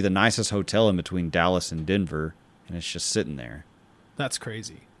used to be the nicest hotel in between Dallas and Denver, and it's just sitting there. That's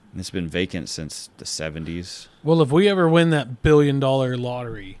crazy. And it's been vacant since the 70s. Well, if we ever win that $1 billion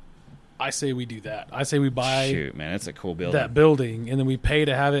lottery, I say we do that. I say we buy. Shoot, man, that's a cool building. That building, and then we pay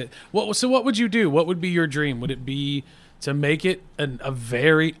to have it. So what would you do? What would be your dream? Would it be to make it a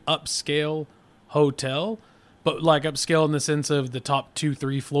very upscale hotel? But like upscale in the sense of the top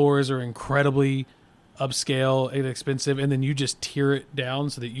 2-3 floors are incredibly upscale and expensive, and then you just tier it down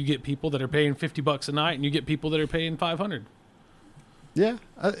so that you get people that are paying $50 a night, and you get people that are paying $500. Yeah.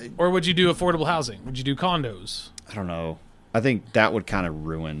 Or would you do affordable housing? Would you do condos? I don't know. I think that would kind of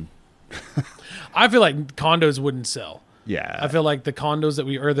ruin I feel like condos wouldn't sell. Yeah. I feel like the condos that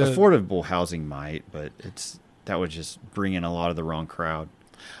affordable housing might, but that would just bring in a lot of the wrong crowd.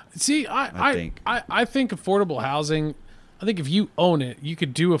 See, I think affordable housing, I think if you own it, you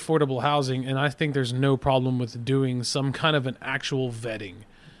could do affordable housing, and I think there's no problem with doing some kind of an actual vetting.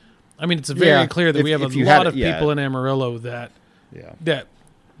 I mean, it's very clear that we have a lot of people in Amarillo that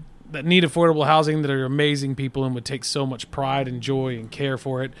need affordable housing, that are amazing people and would take so much pride and joy and care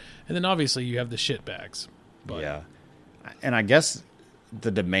for it. And then obviously you have the shit bags. But. Yeah. And I guess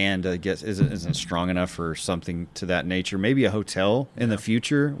the demand, isn't strong enough for something to that nature. Maybe a hotel in the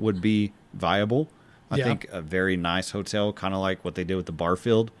future would be viable. I think a very nice hotel, kind of like what they did with the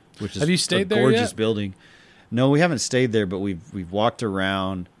Barfield, which is have you stayed a gorgeous building. No, we haven't stayed there, but we've walked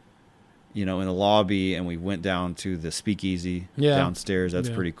around, in the lobby, and we went down to the speakeasy downstairs. That's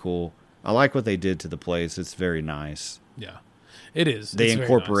pretty cool. I like what they did to the place. It's very nice. Yeah, it is. They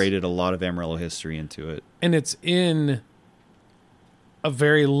incorporated a lot of Amarillo history into it. And it's in a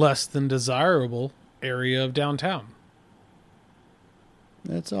very less than desirable area of downtown.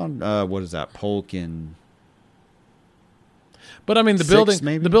 It's on, what is that, Polk and... But I mean,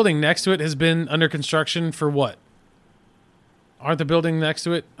 the building next to it has been under construction for what? Aren't the building next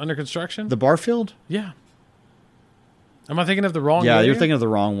to it under construction? The Barfield? Yeah. Am I thinking of the wrong area? area? You're thinking of the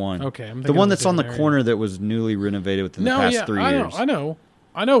wrong one. Okay. The one that's on the corner that was newly renovated within the past 3 years. I know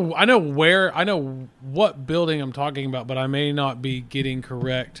what building I'm talking about, but I may not be getting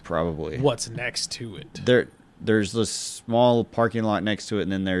correct. Probably. What's next to it? There's this small parking lot next to it,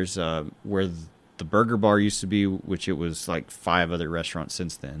 and then there's where the burger bar used to be, which it was like 5 other restaurants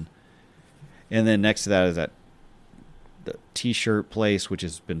since then. And then next to that is the T-shirt place, which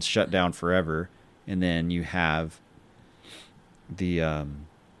has been shut down forever. And then you have the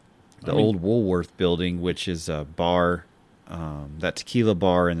old Woolworth building, which is a bar, that tequila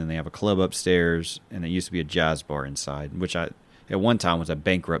bar, and then they have a club upstairs, and it used to be a jazz bar inside, which at one time was a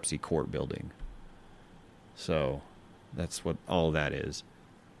bankruptcy court building. So that's what all that is.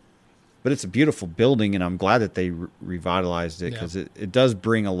 But it's a beautiful building, and I'm glad that they revitalized it, because it does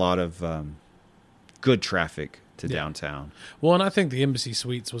bring a lot of good traffic to downtown. Well, and I think the Embassy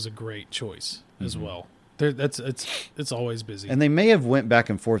Suites was a great choice as well. It's always busy. And they may have went back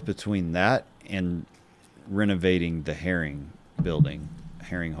and forth between that and renovating the Herring building,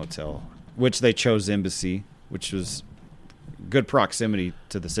 Herring Hotel, which they chose Embassy, which was good proximity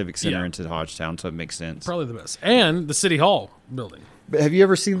to the Civic Center and to Hodgetown, so it makes sense. Probably the best. And the City Hall building. But have you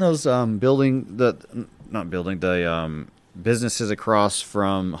ever seen those businesses across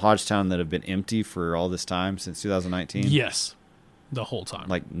from Hodgetown that have been empty for all this time since 2019? Yes. The whole time.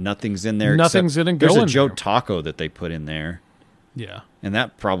 Like nothing's in there. Nothing's in and going. There's a Joe Taco that they put in there. Yeah. And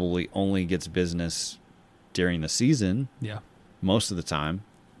that probably only gets business during the season. Yeah. Most of the time.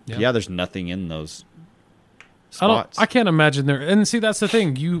 Yeah, there's nothing in those spots. I can't imagine there. And see, that's the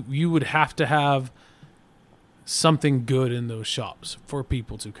thing. You would have to have something good in those shops for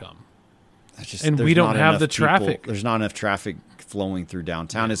people to come. And we don't have the traffic. There's not enough traffic flowing through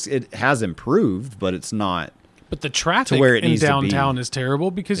downtown. It has improved, but it's not. But the traffic in downtown is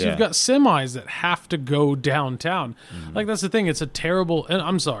terrible, because you've got semis that have to go downtown. Mm-hmm. Like, that's the thing. It's a terrible, and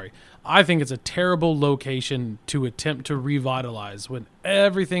I'm sorry, I think it's a terrible location to attempt to revitalize when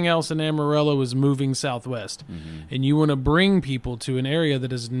everything else in Amarillo is moving southwest. Mm-hmm. And you want to bring people to an area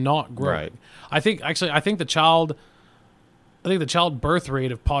that is not growing. Right. I think the child birth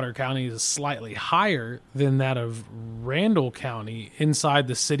rate of Potter County is slightly higher than that of Randall County inside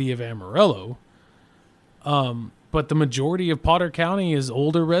the city of Amarillo. But the majority of Potter County is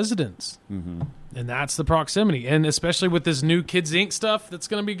older residents. Mm-hmm. And that's the proximity. And especially with this new Kids Inc. stuff that's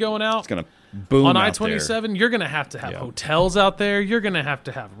going to be going out. It's going to boom on I-27. You're going to have hotels out there. You're going to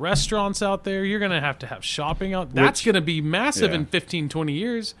have restaurants out there. You're going to have shopping out. That's going to be massive in 15, 20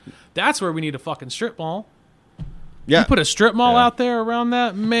 years. That's where we need a fucking strip mall. Yeah. You put a strip mall out there around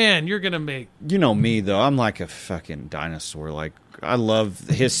that, man, you're going to make... You know me, though. I'm like a fucking dinosaur. Like, I love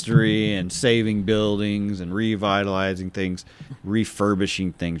history and saving buildings and revitalizing things,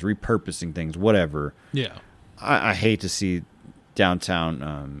 refurbishing things, repurposing things, whatever. Yeah. I hate to see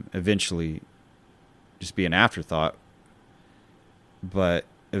downtown eventually just be an afterthought. But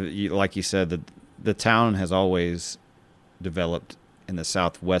like you said, the town has always developed in the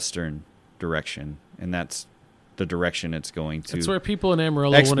southwestern direction, and that's the direction it's going to. That's where people in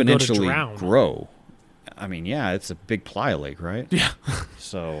Amarillo want to go to drown. Grow. I mean, yeah, it's a big playa lake, right? Yeah.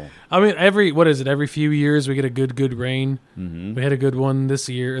 So I mean, every few years we get a good rain. Mm-hmm. We had a good one this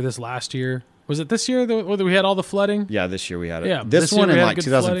last year. Was it this year that we had all the flooding? Yeah, this year we had it. Yeah, this one in like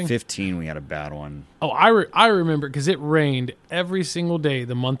 2015 flooding. we had a bad one. Oh, I remember because it rained every single day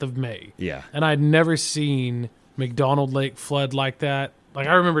the month of May. Yeah. And I'd never seen McDonald Lake flood like that. Like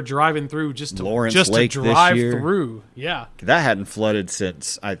I remember driving through just to drive through. Yeah. That hadn't flooded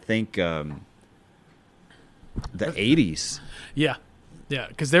since I think the 80s. Yeah. Yeah,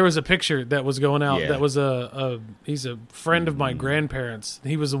 because there was a picture that was going out. Yeah. That was he's a friend of my grandparents.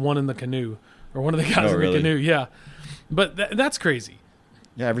 He was the one in the canoe, or one of the guys in the canoe. Yeah, but that's crazy.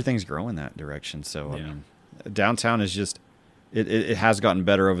 Yeah, everything's growing that direction. So I mean, downtown is just it has gotten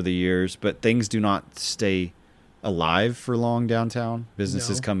better over the years, but things do not stay alive for long downtown.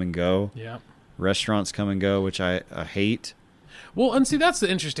 Businesses come and go. Yeah, restaurants come and go, which I hate. Well, and see, that's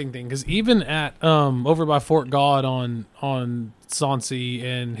the interesting thing, because even at over by Fort God on Sauncey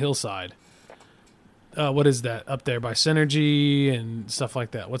and Hillside, what is that up there by Synergy and stuff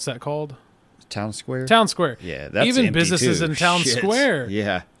like that? What's that called? Town Square. Town Square. Yeah, that's even empty businesses too. in Town Square.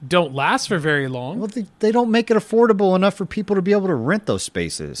 Yeah, don't last for very long. Well, they don't make it affordable enough for people to be able to rent those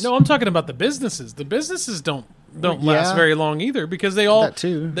spaces. No, I'm talking about the businesses. The businesses don't last very long either, because they all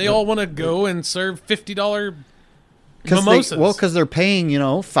want to go and serve $50 mimosas. Because they're paying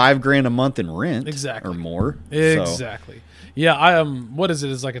 $5,000 a month in rent, exactly, or more. Exactly. So. Yeah, what is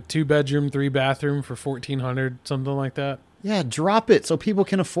it? It's like a 2-bedroom, 3-bathroom for $1,400, something like that. Yeah, drop it so people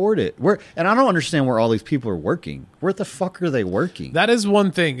can afford it. And I don't understand where all these people are working. Where the fuck are they working? That is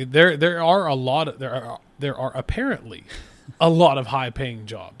one thing. There are apparently a lot of high-paying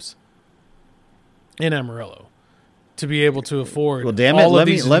jobs in Amarillo to be able to afford. Well, damn it,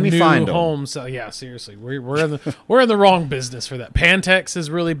 let me find homes. Yeah, seriously, we're in the wrong business for that. Pantex is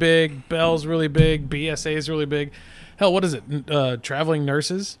really big. Bell's really big. BSA is really big. Hell, what is it? Traveling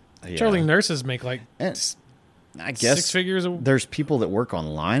nurses. Yeah. Traveling nurses make like. I guess 6 figures. There's people that work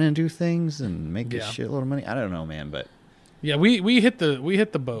online and do things and make a shitload of money. I don't know, man, but yeah, we hit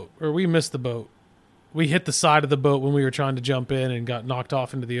the boat, or we missed the boat. We hit the side of the boat when we were trying to jump in and got knocked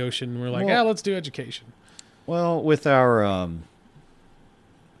off into the ocean. We're like, let's do education. Well, with our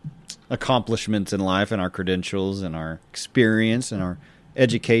accomplishments in life and our credentials and our experience and our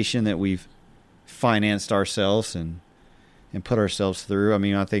education that we've financed ourselves and put ourselves through, I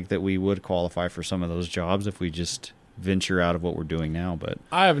mean, I think that we would qualify for some of those jobs if we just venture out of what we're doing now. But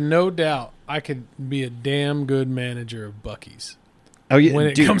I have no doubt I could be a damn good manager of Buc-ee's. Oh yeah, when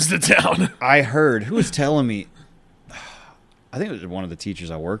it comes to town. I heard, who was telling me, I think it was one of the teachers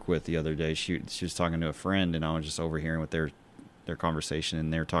I work with the other day. She was talking to a friend, and I was just overhearing what their conversation,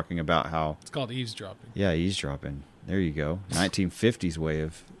 and they were talking about how it's called eavesdropping. Yeah, eavesdropping. There you go. 1950s way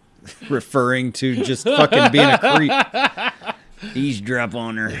of referring to just fucking being a creep. Eavesdrop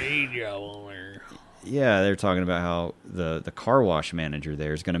on her. Yeah, they're talking about how the car wash manager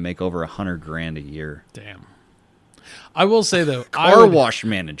there is going to make over $100,000 a year. Damn. I will say though, car wash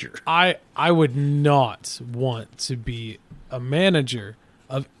manager. I would not want to be a manager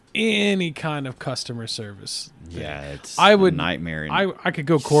of any kind of customer service. Yeah, it's a nightmare. I could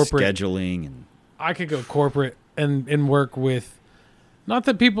go corporate scheduling, and I could go corporate and work with. Not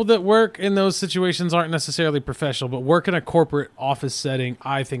that people that work in those situations aren't necessarily professional, but work in a corporate office setting,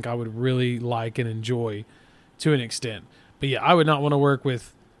 I think I would really like and enjoy to an extent. But yeah, I would not want to work at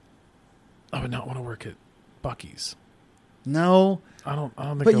Buc-ee's. No. I don't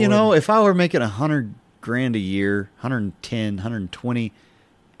think But if I were making $100,000 a year, 110, 120,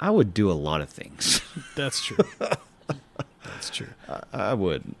 I would do a lot of things. That's true. That's true. I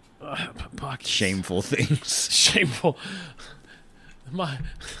would. Shameful things. Shameful. I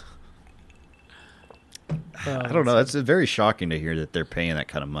don't know. It's very shocking to hear that they're paying that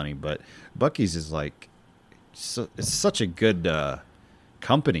kind of money, but Buc-ee's is like, it's such a good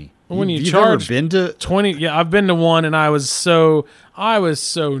company. When you've charge been to 20, yeah, I've been to one, and I was so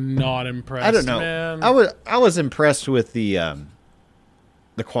not impressed. I don't know. Man. I was impressed with the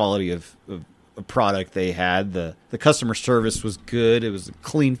quality of product they had. The customer service was good. It was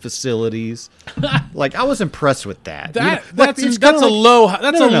clean facilities. Like, I was impressed with that. That's a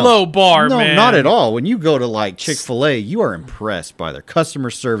low bar, no, man. No, not at all. When you go to like Chick-fil-A, you are impressed by their customer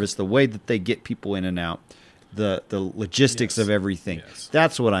service, the way that they get people in and out, the logistics of everything. Yes.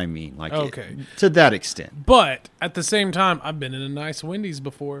 That's what I mean. Like, to that extent. But at the same time, I've been in a nice Wendy's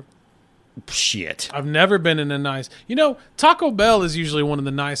before. Shit. I've never been in a nice... Taco Bell is usually one of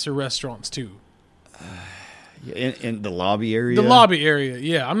the nicer restaurants, too. In the lobby area? The lobby area,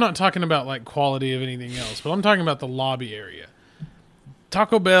 yeah. I'm not talking about, like, quality of anything else, but I'm talking about the lobby area.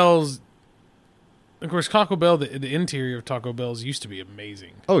 Taco Bell's... Of course, Taco Bell, the interior of Taco Bell's used to be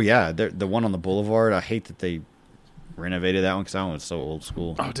amazing. Oh, yeah. The one on the boulevard, I hate that they renovated that one because that one was so old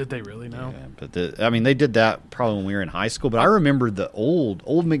school. Oh, did they really now? Yeah, but they did that probably when we were in high school. But I remember the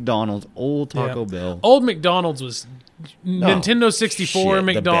old McDonald's, old Taco Bell. Old McDonald's was Nintendo 64,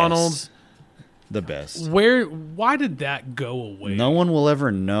 McDonald's. The best. Why did that go away? No one will ever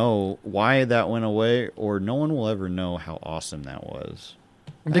know why that went away, or no one will ever know how awesome that was.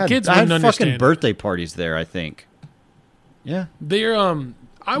 The kids I wouldn't had understand. Fucking birthday parties there, I think. Yeah. They're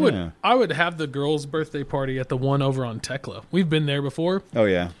I would have the girls' birthday party at the one over on Tekla. We've been there before. Oh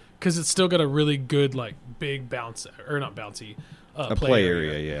yeah. Because it's still got a really good like big bounce or not bouncy. A play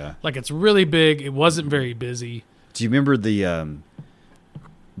area, yeah. Like it's really big. It wasn't very busy. Do you remember the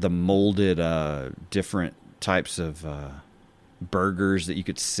molded different types of burgers that you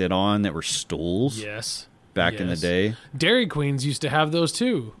could sit on that were stools? Yes. Back in the day. Dairy Queens used to have those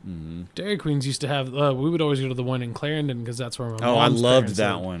too. Mm-hmm. Dairy Queens used to have, we would always go to the one in Clarendon because that's where my mom's I loved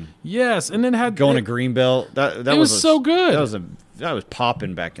that lived. one. Yes, and then had... Going to Greenbelt. That was so good. That was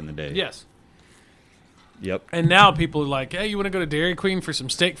popping back in the day. Yes. Yep. And now people are like, hey, you want to go to Dairy Queen for some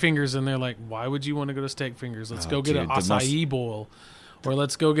steak fingers? And they're like, why would you want to go to steak fingers? Let's go get an acai bowl. Or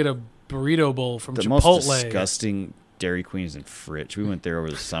let's go get a burrito bowl from Chipotle. The most disgusting Dairy Queen is in Fritch. We went there over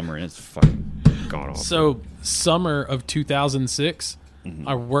the summer, and it's fucking god-awful. So, summer of 2006,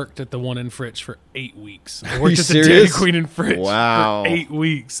 I worked at the one in Fritch for 8 weeks. I worked at the Dairy Queen in Fritch for 8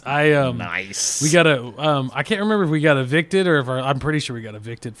 weeks. Nice. We got I can't remember if we got evicted or if I'm pretty sure we got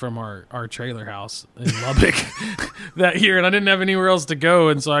evicted from our trailer house in Lubbock that year, and I didn't have anywhere else to go,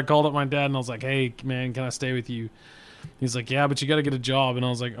 and so I called up my dad, and I was like, hey, man, can I stay with you? He's like, yeah, but you got to get a job, and I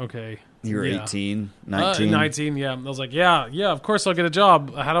was like, okay. You were 18, 19? 19, yeah. I was like, yeah, of course I'll get a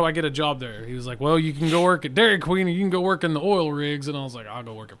job. How do I get a job there? He was like, well, you can go work at Dairy Queen or you can go work in the oil rigs. And I was like, I'll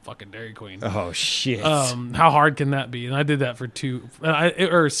go work at fucking Dairy Queen. Oh, shit. How hard can that be? And I did that for 6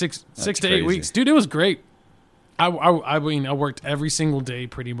 to 8 weeks. Dude, it was great. I mean, I worked every single day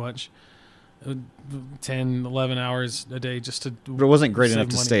pretty much. 10, 11 hours a day just to... But it wasn't great enough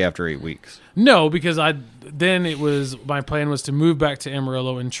to stay after 8 weeks. No, because my plan was to move back to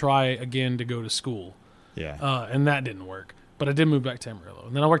Amarillo and try again to go to school. Yeah. And that didn't work. But I did move back to Amarillo.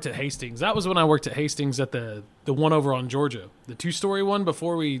 And then I worked at Hastings. That was when I worked at Hastings at the one over on Georgia. The 2-story one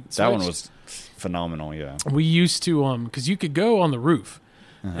before we switched. That one was phenomenal, yeah. We used to, because you could go on the roof.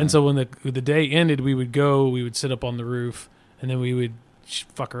 Uh-huh. And so when the day ended, we would sit up on the roof, and then we would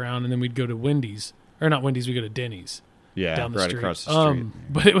fuck around, and then we'd go to Wendy's. Or not Wendy's, we'd go to Denny's. Yeah, down the right street. Across the street.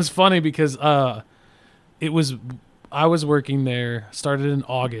 But it was funny because I was working there, started in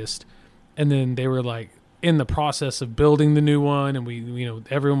August, and then they were like in the process of building the new one, and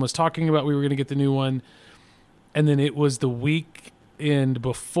everyone was talking about we were going to get the new one, and then it was the weekend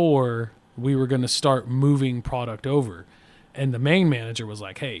before we were going to start moving product over, and the main manager was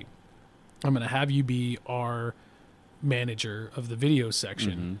like, hey, I'm going to have you be our manager of the video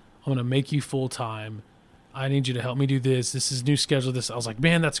section. Mm-hmm. I'm going to make you full time. I need you to help me do this. This is new schedule. I was like,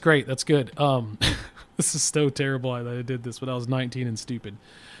 man, that's great. That's good. This is so terrible that I did this when I was 19 and stupid.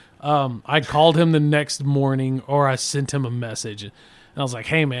 I called him the next morning, or I sent him a message, and I was like,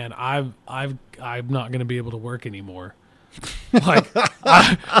 hey man, I'm not going to be able to work anymore. Like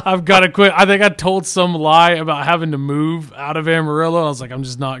I've got to quit. I think I told some lie about having to move out of Amarillo. I was like, I'm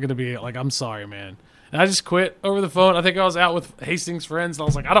just not going to be like, I'm sorry, man. And I just quit over the phone. I think I was out with Hastings friends, and I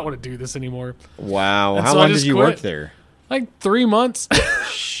was like, I don't want to do this anymore. Wow. And how long did you work there? Like 3 months.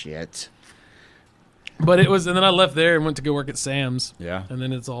 Shit. But and then I left there and went to go work at Sam's. Yeah. And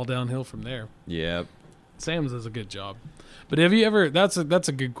then it's all downhill from there. Yep. Sam's does a good job. But have you ever, that's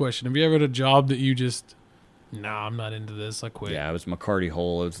a good question. Have you ever had a job that you just, I'm not into this, I quit? Yeah, it was McCarty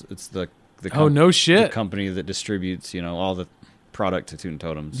Hole. It's the no shit. The company that distributes, all the product to Toot and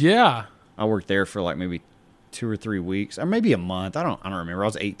Totems. Yeah. I worked there for like maybe 2 or 3 weeks, or maybe a month. I don't remember. I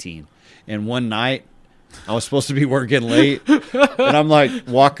was 18, and one night I was supposed to be working late, and I'm like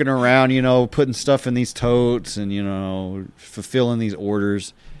walking around, putting stuff in these totes and fulfilling these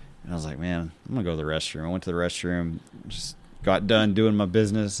orders. And I was like, man, I'm gonna go to the restroom. I went to the restroom, just got done doing my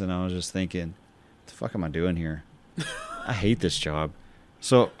business, and I was just thinking, what the fuck am I doing here? I hate this job.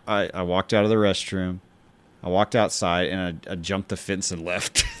 So I walked out of the restroom. I walked outside, and I jumped the fence and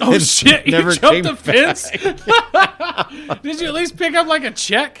left. Oh, shit. You jumped the fence? Back. Did you at least pick up, like, a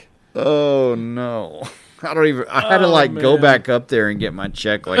check? Oh, no. I had to, go back up there and get my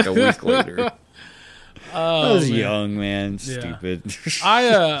check, like, a week later. I was young, man. Stupid.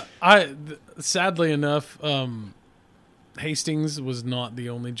 Sadly enough, Hastings was not the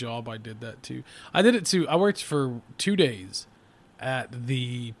only job I did that to. I did it, too. I worked for 2 days at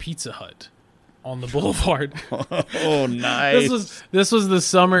the Pizza Hut on the boulevard. Oh, nice. This was the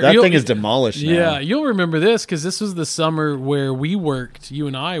summer. That thing is demolished now. Yeah, you'll remember this because this was the summer where you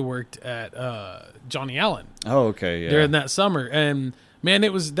and I worked at Johnny Allen. Oh, okay, yeah. During that summer. And, man,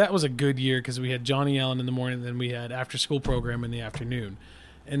 that was a good year because we had Johnny Allen in the morning, and then we had after-school program in the afternoon.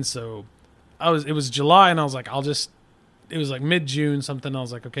 And so it was July, and I was like, it was like mid-June something. I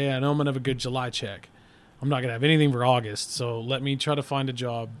was like, okay, I know I'm going to have a good July check. I'm not going to have anything for August, so let me try to find a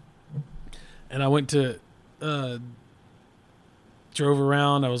job. And I went to, drove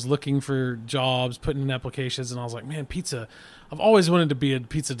around. I was looking for jobs, putting in applications, and I was like, man, pizza. I've always wanted to be a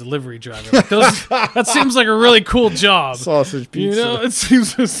pizza delivery driver. Like that seems like a really cool job. Sausage pizza. You know, it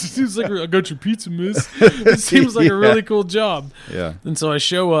seems like I got your pizza, miss. It seems like a really cool job. Yeah. And so I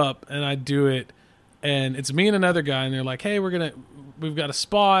show up and I do it, and it's me and another guy, and they're like, hey, we've got a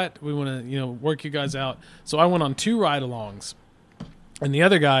spot. We want to, work you guys out. So I went on 2 ride-alongs. And the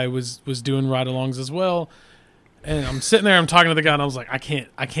other guy was doing ride-alongs as well. And I'm sitting there, I'm talking to the guy, and I was like, I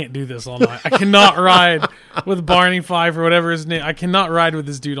can't do this all night. I cannot ride with Barney Fife or whatever his name. I cannot ride with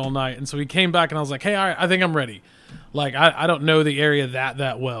this dude all night. And so he came back, and I was like, hey, all right, I think I'm ready. Like, I don't know the area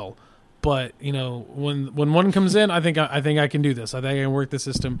that well. But, when one comes in, I think I can do this. I think I can work the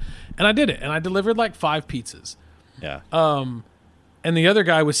system. And I did it. And I delivered like 5 pizzas. Yeah. And the other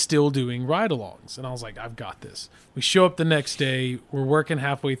guy was still doing ride-alongs. And I was like, I've got this. We show up the next day. We're working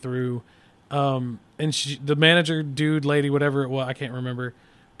halfway through. And the manager, dude, lady, whatever it was, I can't remember,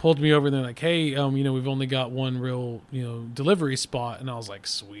 pulled me over and they're like, hey, we've only got one real, delivery spot. And I was like,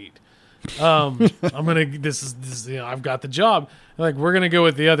 sweet. I've got the job. They're like, we're going to go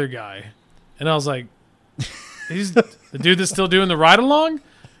with the other guy. And I was like, he's the dude that's still doing the ride-along?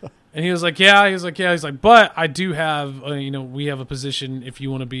 And he was like, yeah. He's like, but I do have, we have a position if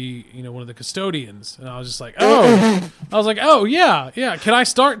you want to be, one of the custodians. And I was just like, oh, yeah. Can I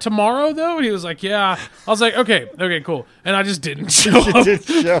start tomorrow though? And he was like, yeah. I was like, okay, cool. And I just didn't show up.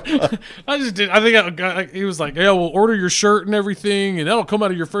 I just didn't. I think he was like, yeah, we'll order your shirt and everything, and that'll come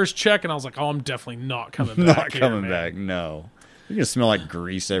out of your first check. And I was like, oh, I'm definitely not coming back. Not coming back. No. You're going to smell like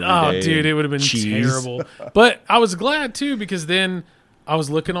grease every day. Oh, dude, it would have been terrible. But I was glad too, because then I was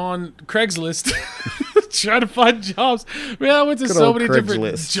looking on Craigslist trying to find jobs. Man, I went to so many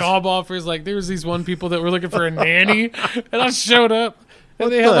different job offers. Like there was these one people that were looking for a nanny, and I showed up,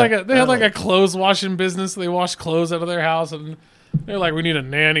 and they had like a clothes washing business. They washed clothes out of their house, and they're like, "We need a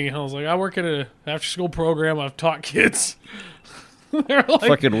nanny." I was like, "I work at a after school program. I've taught kids." They're like,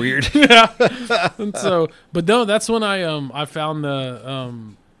 fucking weird. Yeah. And so, but no, that's when I found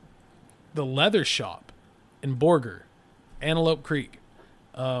the leather shop in Borger, Antelope Creek.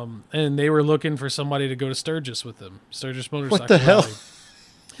 And they were looking for somebody to go to Sturgis with them. Sturgis Motorcycle What the hell?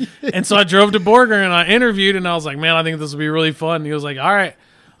 And so I drove to Borger and I interviewed, and I was like, man, I think this will be really fun. And he was like, all right,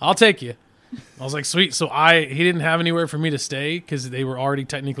 I'll take you. I was like, sweet. So he didn't have anywhere for me to stay because they were already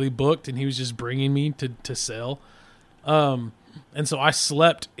technically booked, and he was just bringing me to sell. And so I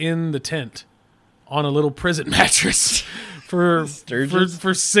slept in the tent on a little prison mattress for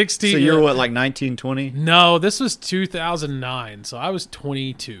 60. So you were what, like 19, 20? No, this was 2009. So I was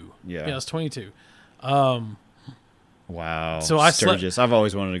 22. Yeah, I was 22. Wow. So I Sturgis. I've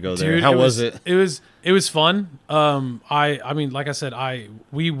always wanted to go there. Dude, How was it? It was fun. I mean, like I said,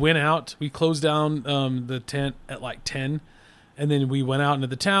 we went out. We closed down the tent at like 10, and then we went out into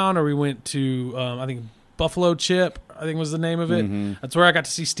the town, or we went to I think Buffalo Chip, I think was the name of it. Mm-hmm. That's where I got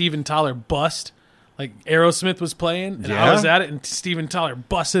to see Steven Tyler bust. Like Aerosmith was playing, and I was at it, and Steven Tyler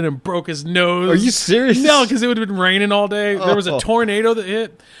busted and broke his nose. Are you serious? No, because it would have been raining all day. There was a tornado that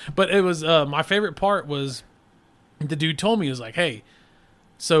hit, but it was my favorite part was the dude told me, he was like, hey,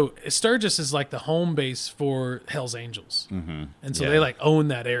 so Sturgis is like the home base for Hell's Angels. Mm-hmm. And so they like own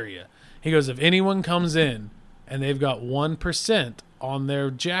that area. He goes, if anyone comes in and they've got 1% on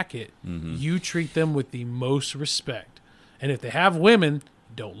their jacket, you treat them with the most respect. And if they have women,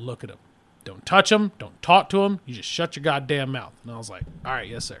 don't look at them. Don't touch them. Don't talk to them. You just shut your goddamn mouth. And I was like, all right,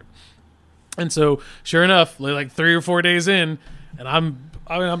 yes, sir. And so sure enough, like 3 or 4 days in, and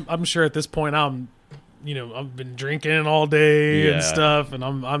I'm sure at this point I've been drinking all day and stuff, and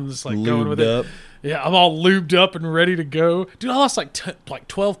I'm just like going with it. Yeah, I'm all lubed up and ready to go. Dude, I lost like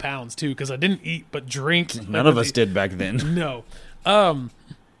 12 pounds too because I didn't eat but drink. None of us did back then. No.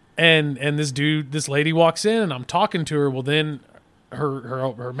 And this lady walks in, and I'm talking to her. Well, then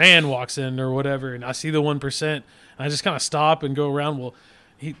her man walks in or whatever, and I see the 1%, and I just kind of stop and go around. Well,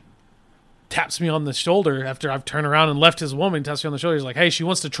 he taps me on the shoulder after I've turned around and left his woman. Taps me on the shoulder. He's like, hey, she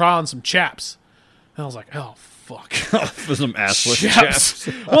wants to try on some chaps. And I was like, oh, fuck. For some assless chaps.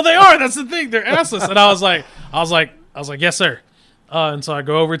 Well, they are. That's the thing. They're assless. And I was like, yes, sir. And so I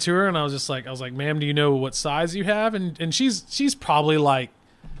go over to her and I was like, ma'am, do you know what size you have? And she's probably like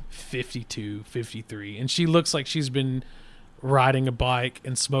 52, 53. And she looks like she's been riding a bike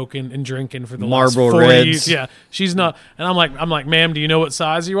and smoking and drinking for the last 40 years. Yeah, she's not. And I'm like, ma'am, do you know what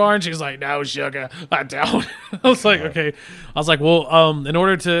size you are? And she's like, no, sugar, I don't. I was like, okay. I was like, well, in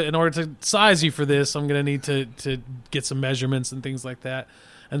order to size you for this, I'm gonna need to get some measurements and things like that.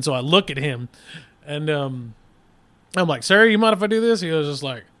 And so I look at him, and I'm like, sir, you mind if I do this? He was just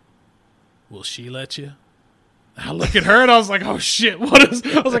like, will she let you? I look at her and I was like, oh shit,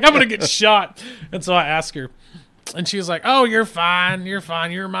 I was like, I'm gonna get shot. And so I ask her. And she was like, oh, you're fine. You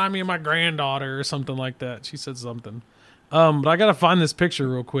remind me of my granddaughter or something like that. She said something. But I got to find this picture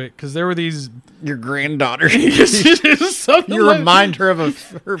real quick because there were these... Your granddaughter. You remind her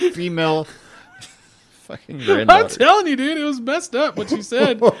of her female fucking granddaughter. I'm telling you, dude, it was messed up what she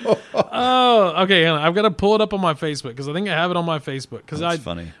said. Oh, okay. I've got to pull it up on my Facebook because I think I have it on my Facebook. That's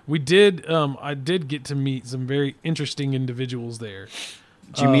funny. I did get to meet some very interesting individuals there.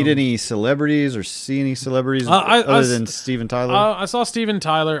 Did you meet any celebrities or see any celebrities other than Steven Tyler? I saw Steven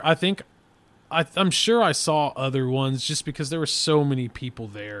Tyler. I think, I'm sure I saw other ones just because there were so many people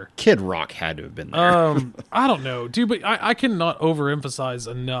there. Kid Rock had to have been there. I don't know, dude, but I cannot overemphasize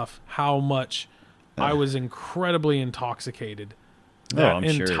enough how much I was incredibly intoxicated that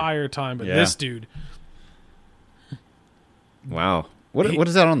entire time. But this dude, wow, what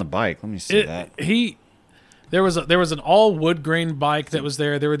is that on the bike? Let me see that. There was an all wood grain bike that was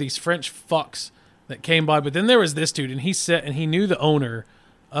there. There were these French fucks that came by, but then there was this dude, and he knew the owner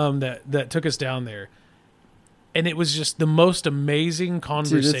that took us down there, and it was just the most amazing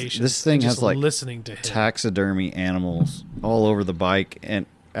conversation. This thing has like listening to him. Taxidermy animals all over the bike, and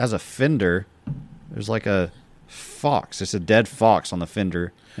as a fender, there's like a fox. It's a dead fox on the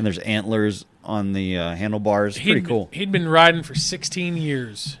fender, and there's antlers on the handlebars. Pretty cool. He'd been riding for 16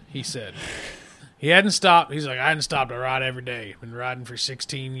 years. He said. He hadn't stopped. He's like, I hadn't stopped. I ride every day. Been riding for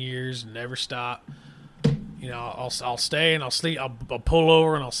 16 years and never stop. You know, I'll stay and I'll sleep. I'll pull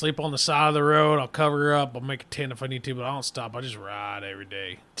over and I'll sleep on the side of the road. I'll cover up. I'll make a tent if I need to, but I don't stop. I just ride every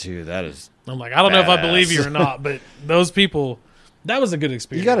day. Dude, that is I'm like, I don't know if I believe you or not, but those people, that was a good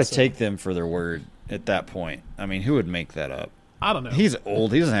experience. You got to take them for their word at that point. I mean, who would make that up? I don't know. He's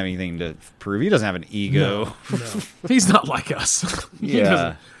old. He doesn't have anything to prove. He doesn't have an ego. No. He's not like us.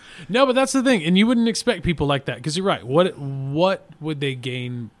 Yeah. No, but that's the thing, and you wouldn't expect people like that because you're right. What would they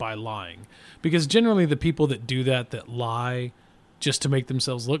gain by lying? Because generally, the people that do that lie just to make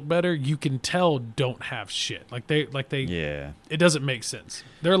themselves look better, you can tell don't have shit. Like they. Yeah. It doesn't make sense.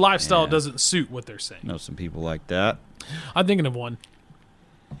 Their lifestyle doesn't suit what they're saying. Know some people like that. I'm thinking of one.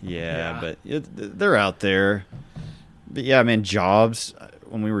 Yeah. But they're out there. But yeah, man, jobs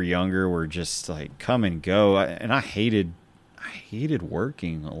when we were younger were just like come and go, and I hated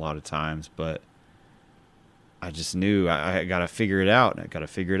working a lot of times, but I just knew I got to figure it out.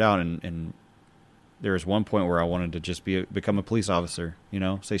 And there was one point where I wanted to just become a police officer,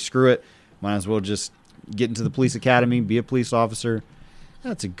 say, screw it. Might as well just get into the police academy, be a police officer.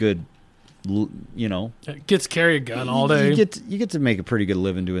 That's a good, It gets carry a gun all day. You get to make a pretty good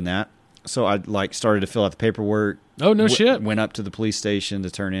living doing that. So I started to fill out the paperwork. Oh, no shit. Went up to the police station to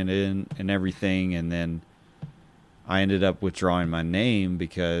turn it in and everything. And then I ended up withdrawing my name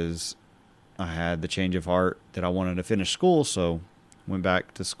because I had the change of heart that I wanted to finish school. So went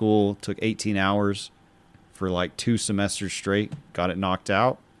back to school, took 18 hours for like 2 semesters straight, got it knocked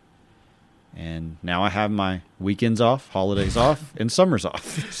out. And now I have my weekends off, holidays off, and summers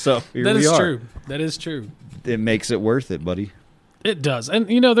off. So here we are. That is true. That is true. It makes it worth it, buddy. It does. And,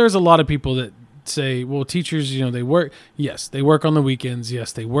 there's a lot of people that say, well, teachers, they work. Yes, they work on the weekends.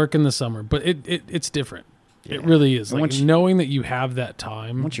 Yes, they work in the summer. But it's different. Yeah. It really is. Like knowing that you have that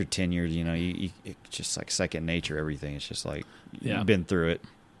time. Once you're tenured, it's just like second nature, everything. It's just like you've been through it.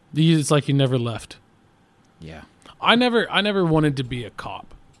 It's like you never left. Yeah. I never wanted to be a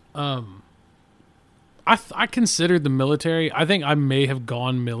cop. I considered the military. I think I may have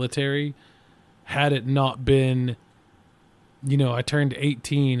gone military had it not been, I turned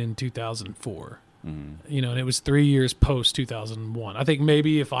 18 in 2004. Mm-hmm. And it was 3 years post 2001. I think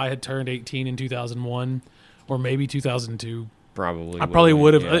maybe if I had turned 18 in 2001 or maybe 2002, I probably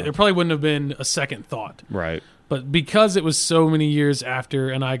would have. Yeah. It probably wouldn't have been a second thought. Right. But because it was so many years after,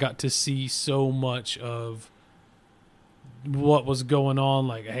 and I got to see so much of what was going on,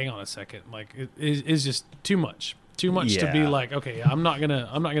 like, hang on a second, like it is just too much to be like, okay, I'm not gonna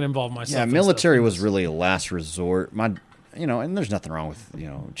involve myself. Yeah, military was really a last resort. And there's nothing wrong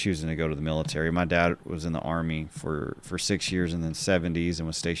with, choosing to go to the military. My dad was in the Army for 6 years in the 70s and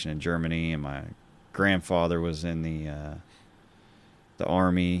was stationed in Germany. And my grandfather was in the the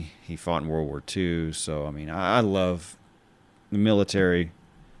Army. He fought in World War II. So, I mean, I love the military.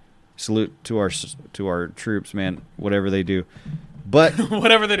 Salute to our troops, man, whatever they do. But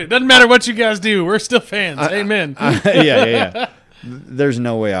whatever they do. Doesn't matter what you guys do. We're still fans. Amen. Yeah. There's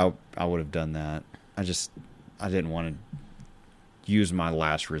no way I would have done that. I didn't want to use my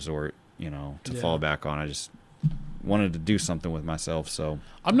last resort, to fall back on. I just wanted to do something with myself. So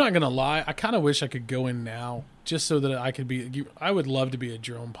I'm not going to lie. I kind of wish I could go in now just so that I could be, I would love to be a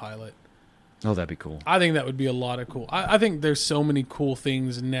drone pilot. Oh, that'd be cool. I think that would be a lot of cool. I think there's so many cool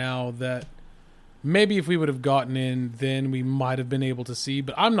things now that maybe if we would have gotten in, then we might have been able to see.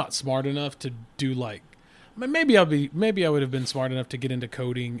 But I'm not smart enough to do maybe I would have been smart enough to get into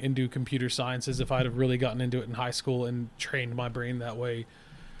coding and do computer sciences if I'd have really gotten into it in high school and trained my brain that way.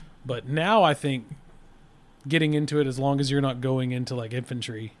 But now I think getting into it, as long as you're not going into like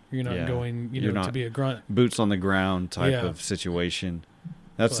infantry, you're not going, you're not to be a grunt, boots on the ground type of situation.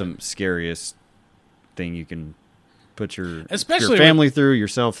 That's the scariest thing you can put your family through,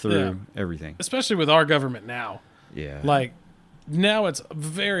 yourself through, everything. Especially with our government now. Yeah. Like, now it's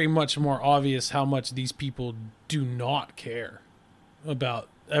very much more obvious how much these people do not care about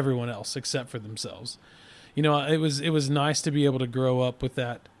everyone else except for themselves. It was nice to be able to grow up with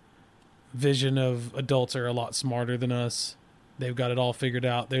that vision of adults are a lot smarter than us. They've got it all figured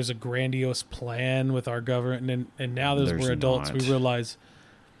out. There's a grandiose plan with our government, and now that we're adults, we realize...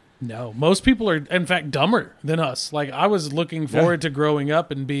 No, most people are, in fact, dumber than us. Like, I was looking forward to growing up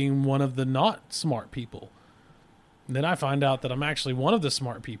and being one of the not smart people. And then I find out that I'm actually one of the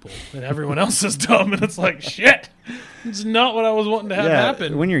smart people, and everyone else is dumb, and it's like, shit, it's not what I was wanting to have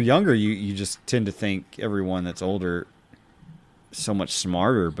happen. When you're younger, you just tend to think everyone that's older so much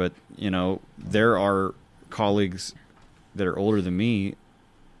smarter, but, there are colleagues that are older than me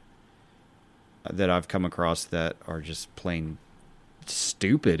that I've come across that are just plain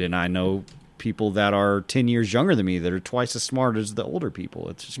stupid, and I know people that are 10 years younger than me that are twice as smart as the older people.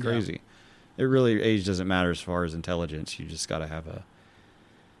 It's just crazy. It really, age doesn't matter as far as intelligence. You just got to have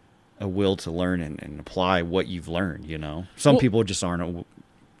a will to learn and apply what you've learned. Some people just aren't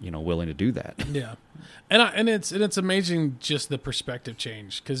willing to do that. Yeah, and it's amazing just the perspective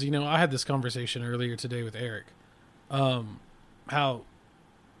change, because I had this conversation earlier today with Eric, how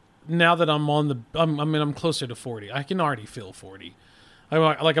now that I'm closer to 40, I can already feel 40. I'm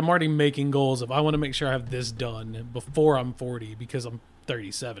already making goals of I want to make sure I have this done before I'm 40, because I'm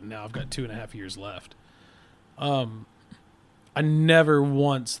 37 now. I've got 2.5 years left. I never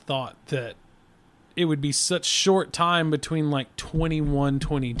once thought that it would be such short time between like 21,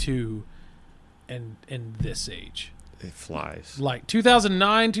 22 and this age. It flies. Like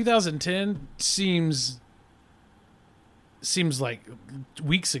 2009, 2010 seems like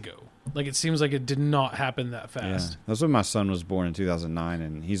weeks ago. Like, it seems like it did not happen that fast. Yeah. That's when my son was born in 2009,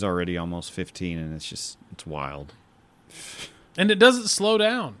 and he's already almost 15, and it's wild. And it doesn't slow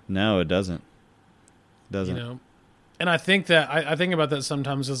down. No, it doesn't. And I think that I think about that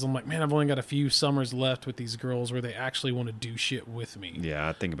sometimes as I'm like, man, I've only got a few summers left with these girls where they actually want to do shit with me. Yeah,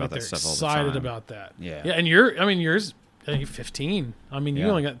 I think about that stuff all the time. Excited about that. Yeah, and you're 15. I mean, you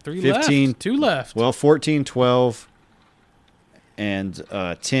only got 2 left. Well, 14, 12. And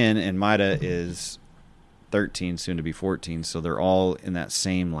 10, and Maida is 13, soon to be 14. So they're all in that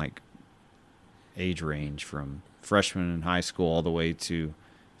same age range, from freshman in high school all the way to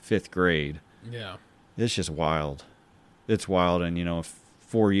 5th grade. Yeah, it's just wild. It's wild, and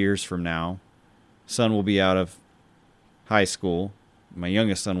 4 years from now, son will be out of high school. My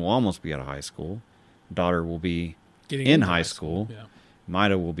youngest son will almost be out of high school. Daughter will be in high school. Yeah.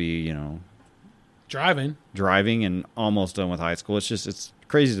 Maida will be driving and almost done with high school. It's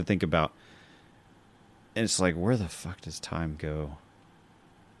crazy to think about. And it's like, where the fuck does time go?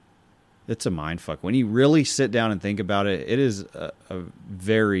 It's a mind fuck. When you really sit down and think about it, it is a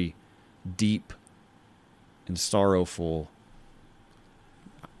very deep and sorrowful,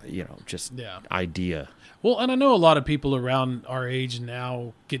 idea. Well, and I know a lot of people around our age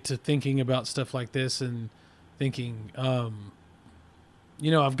now get to thinking about stuff like this and thinking, I've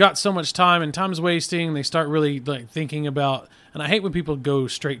got so much time and time's wasting. They start really thinking about, and I hate when people go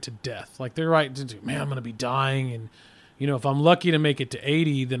straight to death. Like, they're right to do, man, I'm going to be dying. And, if I'm lucky to make it to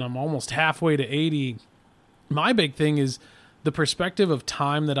 80, then I'm almost halfway to 80. My big thing is the perspective of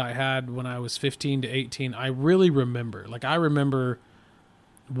time that I had when I was 15 to 18. I really remember, I remember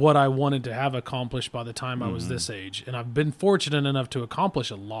what I wanted to have accomplished by the time I was this age. And I've been fortunate enough to accomplish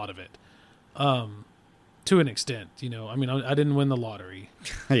a lot of it. To an extent, I didn't win the lottery.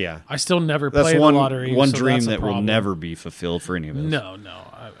 Yeah. I still never played the lottery. One dream that will never be fulfilled for any of us. No.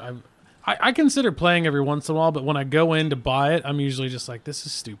 I consider playing every once in a while, but when I go in to buy it, I'm usually just like, this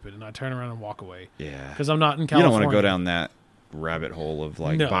is stupid, and I turn around and walk away. Yeah. Because I'm not in California. You don't want to go down that rabbit hole of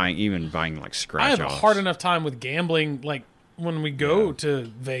like buying like scratch-offs. I have a hard enough time with gambling, like when we go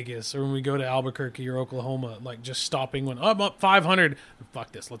to Vegas or when we go to Albuquerque or Oklahoma, like just stopping when I'm up 500.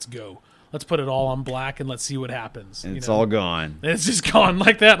 Fuck this, let's go. Let's put it all on black and let's see what happens. And it's all gone. And it's just gone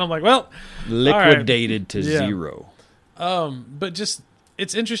like that, and I'm like, well, liquidated to zero. But just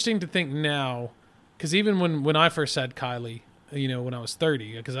it's interesting to think now, because even when I first had Kylie, when I was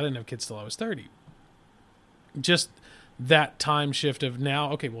 30, because I didn't have kids till I was 30, just that time shift of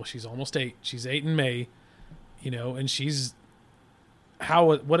now, okay, well, she's almost 8. She's 8 in May, and she's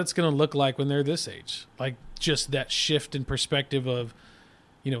what it's going to look like when they're this age. Like just that shift in perspective of,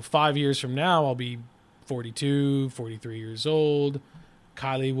 5 years from now, I'll be 42, 43 years old.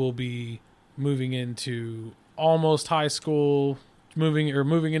 Kylie will be moving into almost high school, moving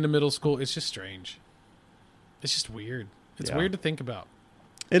into middle school. It's just strange. It's just weird. It's weird to think about.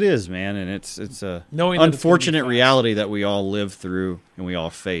 It is, man, and it's a unfortunate reality that we all live through and we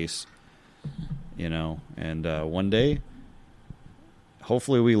all face. And one day,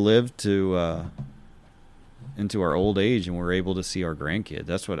 hopefully, we live to into our old age and we're able to see our grandkid.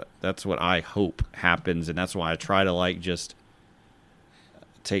 That's what I hope happens, and that's why I try to just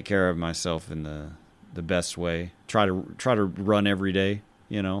take care of myself in the best way. Try to run every day.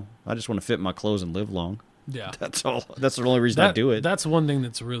 I just want to fit in my clothes and live long. Yeah, that's all. That's the only reason I do it. That's one thing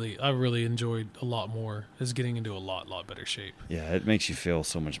I really enjoyed a lot more is getting into a lot better shape. Yeah, it makes you feel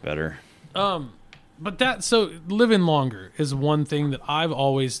so much better. But so living longer is one thing that I've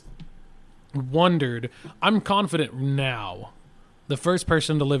always wondered. I'm confident now. The first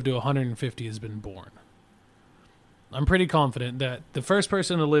person to live to 150 has been born. I'm pretty confident that the first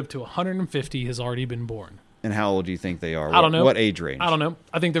person to live to 150 has already been born. And how old do you think they are? I don't know. What age range? I don't know.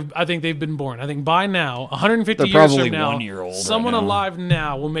 I think they've been born. I think by now, 150 They're years probably from now, 1 year old someone right now. alive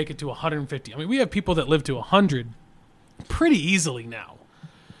now will make it to 150. I mean, we have people that live to 100 pretty easily now.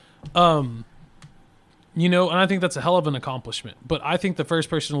 And I think that's a hell of an accomplishment. But I think the first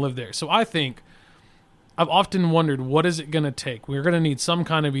person to live there. So I think I've often wondered, what is it going to take? We're going to need some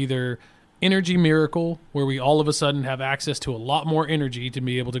kind of either energy miracle where we all of a sudden have access to a lot more energy to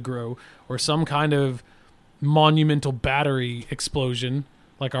be able to grow, or some kind of monumental battery explosion,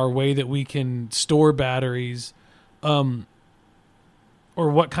 like our way that we can store batteries, or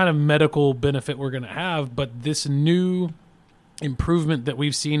what kind of medical benefit we're going to have. But this new improvement that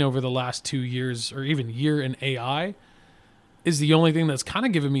we've seen over the last 2 years or even year in AI is the only thing that's kind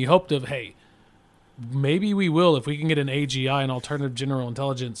of given me hope of, hey, maybe we will, if we can get an AGI, an alternative general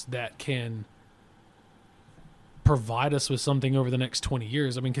intelligence, that can provide us with something over the next 20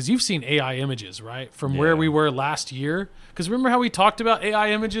 years. I mean, because you've seen AI images, right? From where we were last year. Because remember how we talked about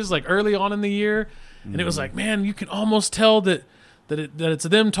AI images like early on in the year? And it was like, man, you can almost tell that it's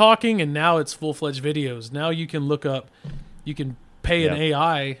them talking, and now it's full-fledged videos. Now you can look up, you can pay an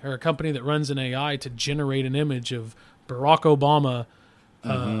AI or a company that runs an AI to generate an image of Barack Obama,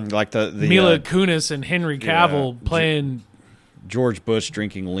 like the Mila Kunis and Henry Cavill playing George Bush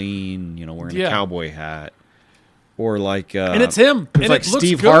drinking lean, wearing a cowboy hat. Or like, and it's him. It was like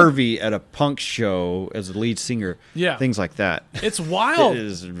Steve Harvey at a punk show as a lead singer. Yeah, things like that. It's wild. It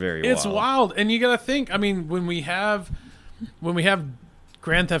is very wild. It's wild, and you got to think. I mean, when we have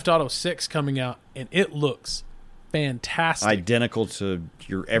Grand Theft Auto 6 coming out, and it looks fantastic, identical to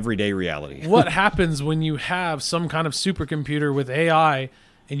your everyday reality. What happens when you have some kind of supercomputer with AI,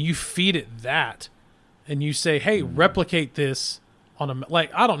 and you feed it that, and you say, "Hey, replicate this on a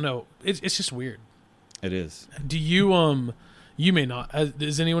I don't know." It's just weird. It is. Do you you may not.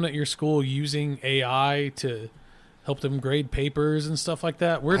 Is anyone at your school using AI to help them grade papers and stuff like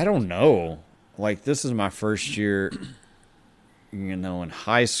that? I don't know. Like, this is my first year, in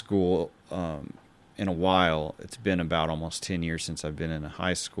high school. In a while, it's been about almost 10 years since I've been in a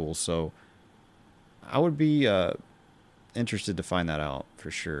high school. So I would be interested to find that out for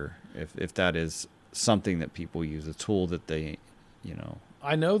sure. If that is something that people use, a tool that they,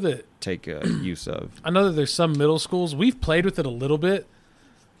 I know that take use of. I know that there's some middle schools. We've played with it a little bit.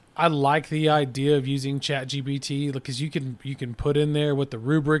 I like the idea of using ChatGPT because you can put in there what the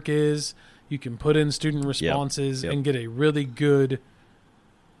rubric is. You can put in student responses and get a really good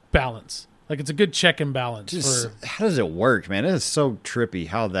balance. Like, it's a good check and balance. How does it work, man? It is so trippy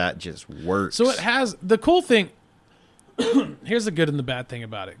how that just works. So it has the cool thing. Here's the good and the bad thing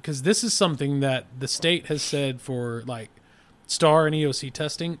about it, because this is something that the state has said for like STAR and EOC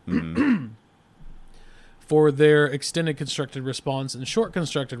testing. For their extended constructed response and short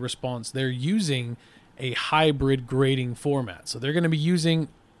constructed response, they're using a hybrid grading format. So they're going to be using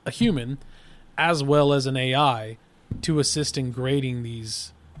a human as well as an AI to assist in grading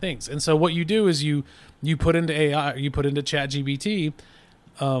these things. And so what you do is you put into AI, you put into ChatGPT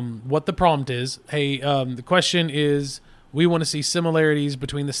what the prompt is. Hey, the question is, we want to see similarities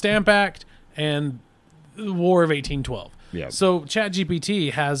between the Stamp Act and the War of 1812. Yeah. So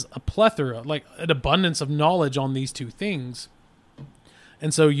ChatGPT has a plethora, like an abundance of knowledge on these two things.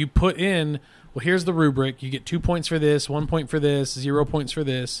 And so you put in, well, here's the rubric. You get 2 points for this, 1 point for this, 0 points for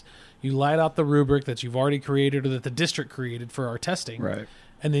this. You light out the rubric that you've already created or that the district created for our testing. Right.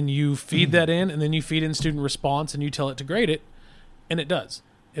 And then you feed that in, and then you feed in student response, and you tell it to grade it, and it does.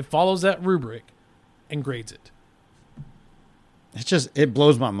 It follows that rubric and grades it. It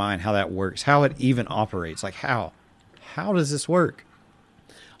blows my mind how that works, how it even operates. Like, how does this work?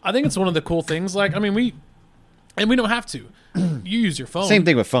 I think it's one of the cool things. Like, I mean, we don't have to. You use your phone. Same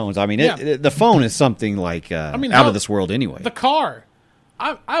thing with phones. I mean, the phone is something like out of this world anyway. The car.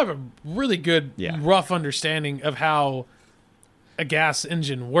 I have a really good, rough understanding of how a gas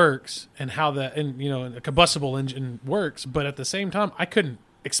engine works and how a combustible engine works. But at the same time, I couldn't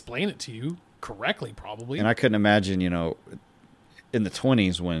explain it to you correctly, probably. And I couldn't imagine, in the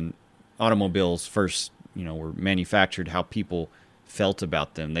 1920s when automobiles first, were manufactured, how people felt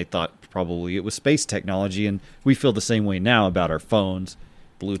about them. They thought probably it was space technology, and we feel the same way now about our phones,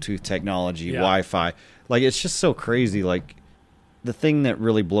 Bluetooth technology, Wi-Fi. Like, it's just so crazy. Like, the thing that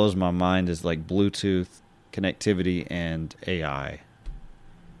really blows my mind is like Bluetooth connectivity and AI.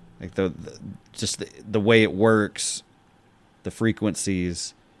 Like the way it works, the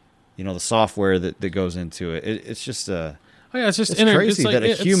frequencies, the software that goes into it. It's just it's crazy that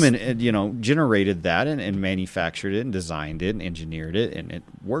a human generated that and manufactured it and designed it and engineered it, and it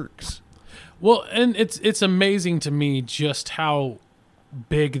works. Well, and it's amazing to me just how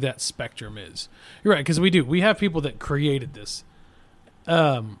big that spectrum is. You're right, because we have people that created this.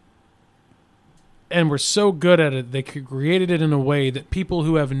 And we're so good at it, they created it in a way that people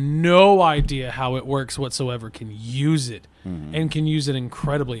who have no idea how it works whatsoever can use it, and can use it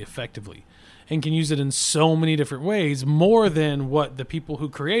incredibly effectively, and can use it in so many different ways, more than what the people who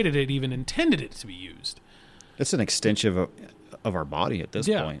created it even intended it to be used. It's an extension of our body at this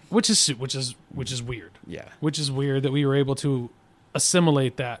point, which is weird. Yeah, which is weird that we were able to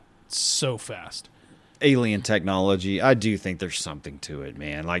assimilate that so fast. Alien technology, I do think there's something to it,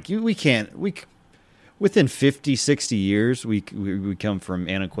 man. Like, within 50, 60 years, we come from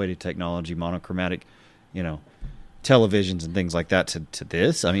antiquated technology, monochromatic, televisions and things like that to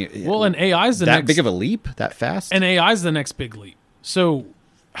this. I mean, and AI's that big of a leap, that fast? And AI's the next big leap. So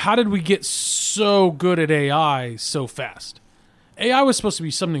how did we get so good at AI so fast? AI was supposed to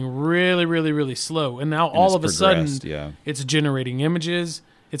be something really, really, really slow. And now all of a sudden, it's generating images,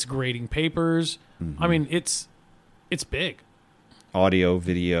 it's grading papers. I mean, it's big. Audio,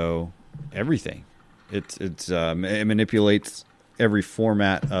 video, everything. It manipulates every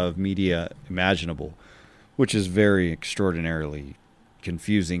format of media imaginable, which is very extraordinarily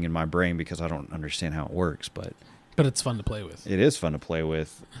confusing in my brain because I don't understand how it works. But it's fun to play with. It is fun to play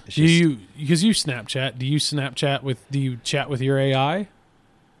with. Because you Snapchat? Do you chat with your AI?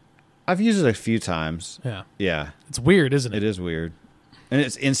 I've used it a few times. Yeah. It's weird, isn't it? It is weird, and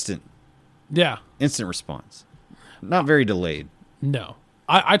it's instant. Yeah. Instant response. Not very delayed. No.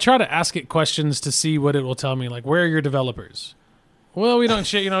 I try to ask it questions to see what it will tell me, like, where are your developers? Well, we don't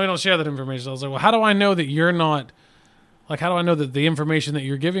share, we don't share that information. I was like, well, how do I know that you're not, like, how do I know that the information that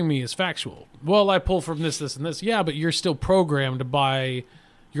you're giving me is factual? Well, I pull from this, and this. Yeah, but you're still programmed by,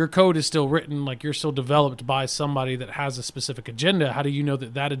 your code is still written, like, you're still developed by somebody that has a specific agenda. How do you know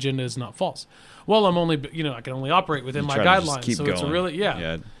that agenda is not false? Well, I can only operate within my guidelines. So it's really,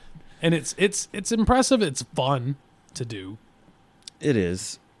 And it's impressive. It's fun to do. It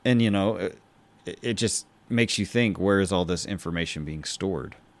is. And, it just makes you think, where is all this information being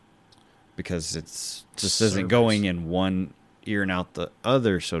stored? Because it's just isn't going in one ear and out the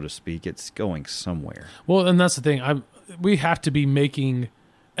other, so to speak. It's going somewhere. Well, and that's the thing. We have to be making,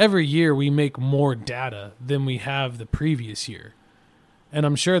 every year we make more data than we have the previous year. And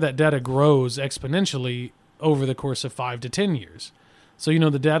I'm sure that data grows exponentially over the course of 5 to 10 years. So,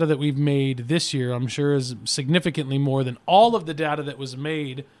 the data that we've made this year, I'm sure, is significantly more than all of the data that was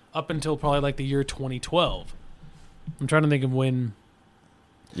made up until probably like the year 2012. I'm trying to think of when.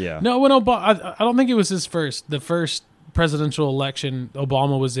 Yeah. No, when Obama, I don't think it was the first presidential election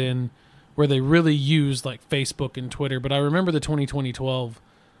Obama was in, where they really used like Facebook and Twitter. But I remember the 2012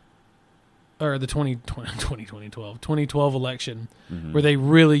 election, where they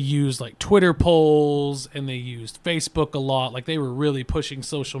really used like Twitter polls and they used Facebook a lot. Like, they were really pushing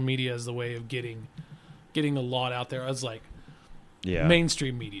social media as the way of getting a lot out there. I was like,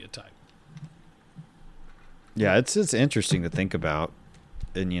 mainstream media type. Yeah, it's interesting to think about.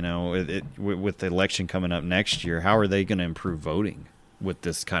 And, with the election coming up next year, how are they going to improve voting with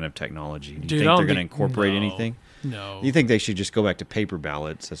this kind of technology? Do you think they're going to incorporate anything? No. You think they should just go back to paper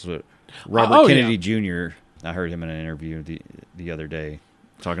ballots? That's what Robert Kennedy Jr., I heard him in an interview the other day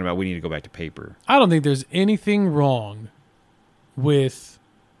talking about we need to go back to paper. I don't think there's anything wrong with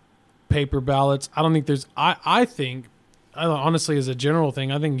paper ballots. I don't think there's... I think, honestly, as a general thing,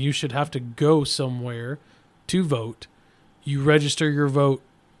 I think you should have to go somewhere to vote. You register your vote,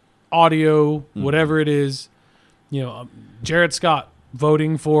 audio, whatever it is. Jared Scott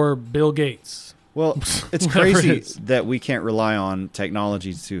voting for Bill Gates. Well, it's crazy that we can't rely on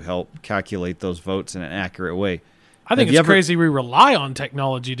technology to help calculate those votes in an accurate way. I think it's crazy we rely on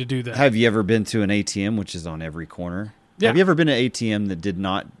technology to do that. Have you ever been to an ATM, which is on every corner? Yeah. Have you ever been to an ATM that did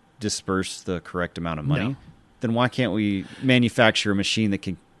not disperse the correct amount of money? No. Then why can't we manufacture a machine that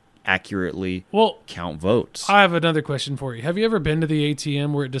can accurately count votes? I have another question for you. Have you ever been to the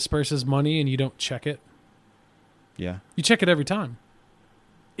ATM where it disperses money and you don't check it? Yeah. You check it every time.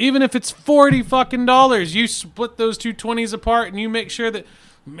 Even if it's $40, you split those two 20s apart and you make sure I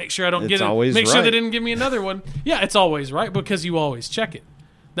don't get it. Make sure they didn't give me another one. Yeah, it's always right because you always check it.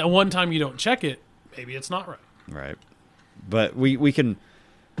 That one time you don't check it, maybe it's not right. Right. But we can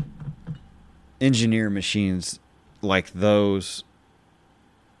engineer machines like those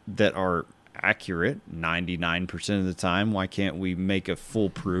that are accurate 99% of the time. Why can't we make a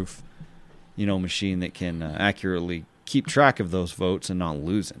foolproof, machine that can accurately keep track of those votes and not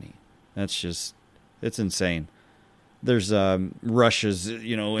lose any? It's insane. There's Russia's,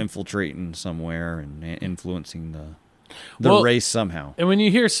 infiltrating somewhere and influencing the race somehow. And when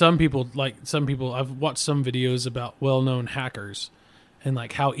you hear some people, I've watched some videos about well-known hackers and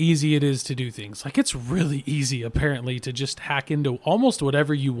like how easy it is to do things. Like it's really easy apparently to just hack into almost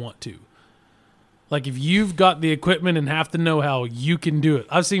whatever you want to. Like if you've got the equipment and have the know-how, you can do it.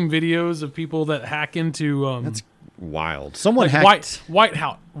 I've seen videos of people that hack into that's wild. Someone hacked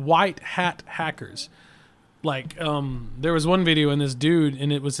white hat hackers. Like there was one video in this dude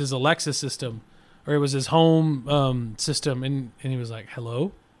and it was his Alexa system or it was his home system and he was like,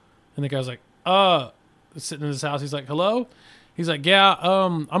 "Hello?" And the guy was like, sitting in his house, he's like, "Hello?" He's like, "Yeah,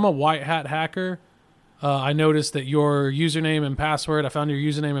 I'm a white hat hacker. I noticed that your username and password, I found your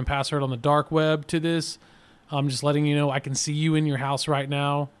username and password on the dark web to this. I'm just letting you know I can see you in your house right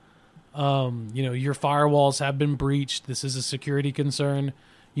now. Your firewalls have been breached. This is a security concern.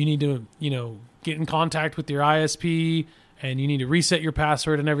 You need to, get in contact with your ISP and you need to reset your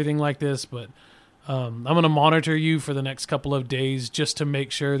password and everything like this. But I'm going to monitor you for the next couple of days just to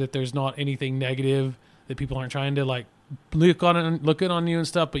make sure that there's not anything negative, that people aren't trying to like look in on you and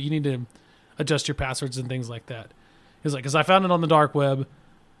stuff, but you need to adjust your passwords and things like that." He's like, "Because I found it on the dark web.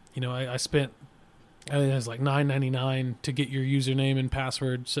 I spent, I think it was like $9.99 to get your username and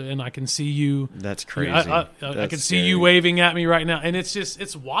password, and I can see you." That's crazy. I can see you waving at me right now, and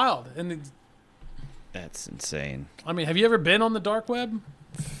it's wild. And that's insane. I mean, have you ever been on the dark web?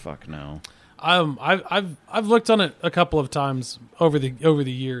 Fuck no. I've looked on it a couple of times over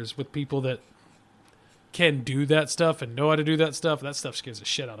the years with people that can do that stuff and know how to do that stuff. That stuff scares the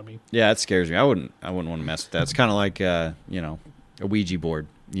shit out of me. Yeah, it scares me. I wouldn't want to mess with that. It's kind of like a Ouija board.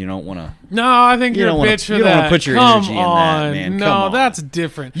 You don't want to. No, I think you're a bitch for that. You don't want to put your energy in that, man. No, that's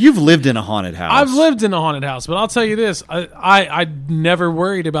different. You've lived in a haunted house. I've lived in a haunted house, but I'll tell you this: I never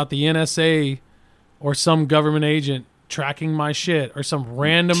worried about the NSA or some government agent tracking my shit or some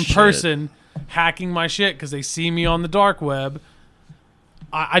random person hacking my shit because they see me on the dark web.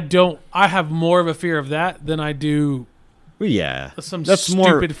 I have more of a fear of that than I do. Well, yeah, that's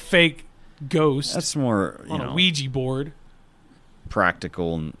stupid fake ghost. That's more on a Ouija board.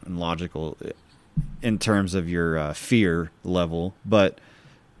 Practical and logical in terms of your fear level, but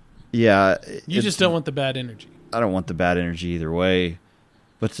yeah, you just don't want the bad energy. I don't want the bad energy either way,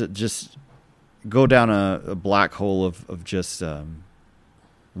 but to just go down a black hole of just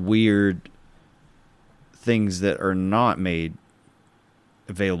weird things that are not made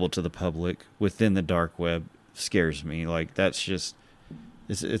available to the public within the dark web scares me. Like that's just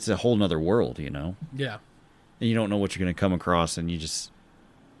it's a whole nother world, Yeah. And you don't know what you're going to come across, and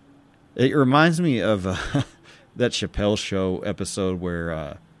it reminds me of that Chappelle Show episode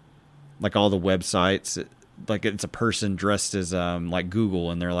where like all the websites, like it's a person dressed as like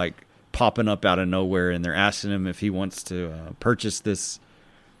Google, and they're like popping up out of nowhere, and they're asking him if he wants to purchase this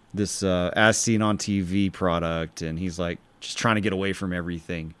as seen on TV product, and he's like just trying to get away from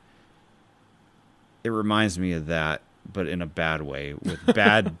everything. It reminds me of that, but in a bad way, with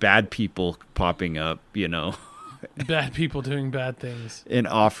bad people popping up, Bad people doing bad things. And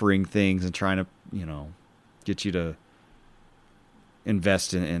offering things and trying to, get you to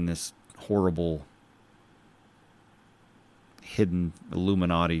invest in this horrible hidden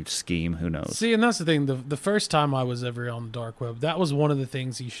Illuminati scheme. Who knows? See, and that's the thing. The first time I was ever on the dark web, that was one of the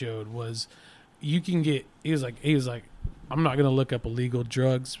things he showed was you can get, he was like, I'm not going to look up illegal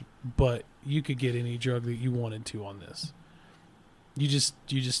drugs, but you could get any drug that you wanted to on this. You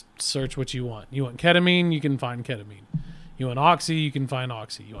just search what you want. You want ketamine, you can find ketamine. You want oxy, you can find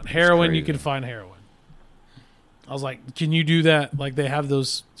oxy. You want heroin, you can find heroin. I was like, can you do that? Like they have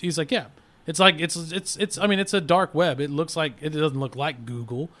those. He's like, yeah. It's like it's. I mean, it's a dark web. It looks like it doesn't look like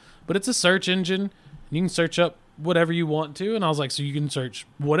Google, but it's a search engine. And you can search up whatever you want to. And I was like, so you can search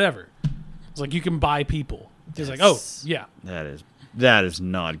whatever. It's like you can buy people. He's like, oh yeah, that is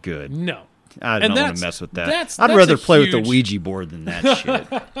not good. No, I don't want to mess with that. I'd rather play with the Ouija board than that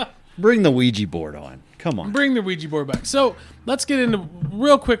shit. Bring the Ouija board on. Come on. Bring the Ouija board back. So let's get into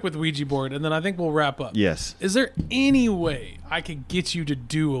real quick with Ouija board, and then I think we'll wrap up. Yes. Is there any way I could get you to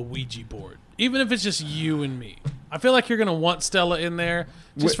do a Ouija board, even if it's just you and me? I feel like you're going to want Stella in there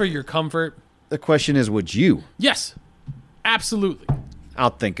just for your comfort. The question is, would you? Yes. Absolutely.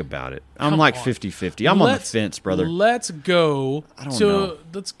 I'll think about it. I'm like 50-50. I'm on the fence, brother. Let's go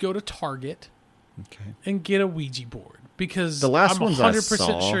Let's go to Target and get a Ouija board. Because the last I'm ones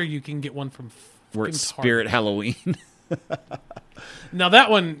 100% sure you can get one from Spirit Halloween. Now that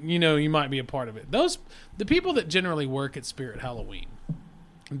one, you might be a part of it. The people that generally work at Spirit Halloween,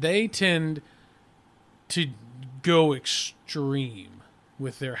 they tend to go extreme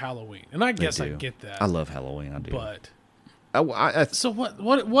with their Halloween. And I guess I get that. I love Halloween, I do. But so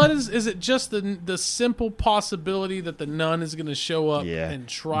what is it just the simple possibility that the nun is going to show up and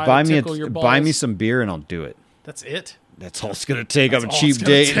try to tickle your balls? Buy me some beer and I'll do it. That's it? That's all it's going to take. I'm a cheap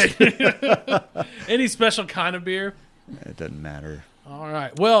date. Any special kind of beer? It doesn't matter. All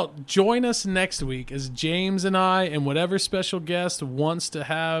right. Well, join us next week as James and I and whatever special guest wants to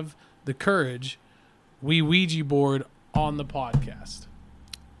have the courage, we Ouija board on the podcast.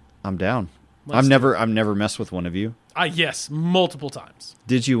 I'm down. I've never messed with one of you. Yes, multiple times.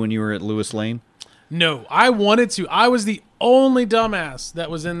 Did you when you were at Lewis Lane? No, I wanted to. I was the only dumbass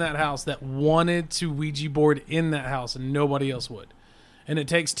that was in that house that wanted to Ouija board in that house, and nobody else would. And it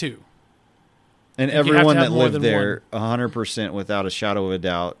takes two. And everyone that lived there, 100% without a shadow of a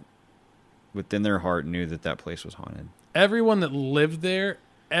doubt, within their heart, knew that place was haunted. Everyone that lived there,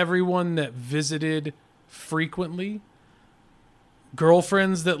 everyone that visited frequently,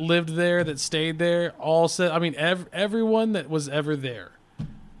 girlfriends that lived there, that stayed there, all said, everyone that was ever there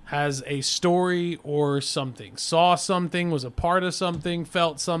has a story or something. Saw something, was a part of something,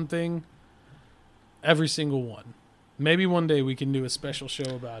 felt something. Every single one. Maybe one day we can do a special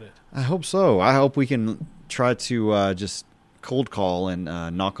show about it. I hope so. I hope we can try to just cold call and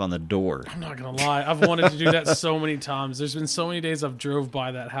knock on the door. I'm not going to lie. I've wanted to do that so many times. There's been so many days I've drove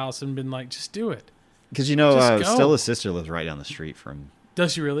by that house and been like, just do it. Because, Stella's sister lives right down the street from...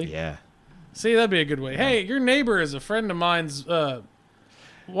 Does she really? Yeah. See, that'd be a good way. Yeah. Hey, your neighbor is a friend of mine's...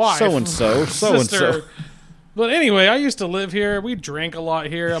 wife, so-and-so. But anyway, I used to live here. We drank a lot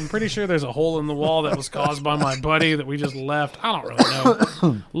here. I'm pretty sure there's a hole in the wall that was caused by my buddy that we just left. I don't really know.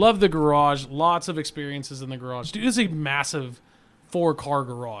 Love the garage. Lots of experiences in the garage. Dude, it's a massive 4-car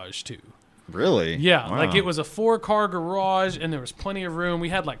garage, too. Really? Yeah. Wow. Like, it was a 4-car garage, and there was plenty of room. We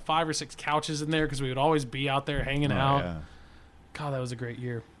had, 5 or 6 couches in there because we would always be out there hanging out. Yeah. God, that was a great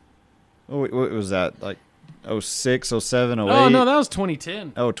year. What was that? 06, 07, 08? Oh, no, that was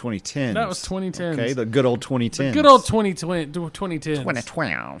 2010. Oh, 2010. That was 2010. Okay, the good old 2010. The good old 2010.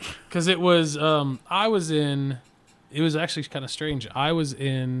 2012. Because it was, it was actually kind of strange. I was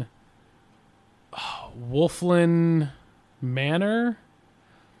in Wolflin Manor.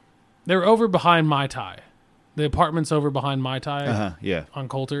 They were over behind Mai Tai. The apartment's over behind Mai Tai on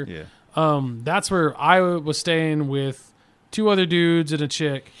Coulter. Yeah. That's where I was staying with 2 other dudes and a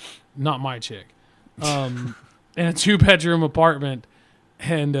chick, not my chick. In a 2-bedroom apartment,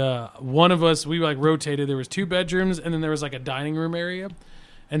 and one of us, we rotated. There was 2 bedrooms, and then there was a dining room area,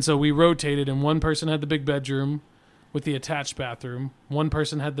 and so we rotated, and one person had the big bedroom with the attached bathroom, one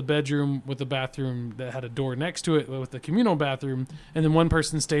person had the bedroom with the bathroom that had a door next to it with the communal bathroom, and then one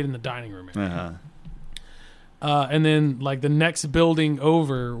person stayed in the dining room area. And then the next building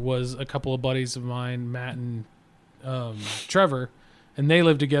over was a couple of buddies of mine, Matt and Trevor. And they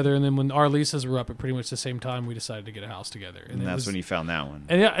lived together, and then when our leases were up at pretty much the same time, we decided to get a house together. And that's when you found that one.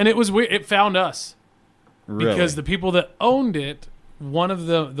 And it was weird. It found us. Really? Because the people that owned it, one of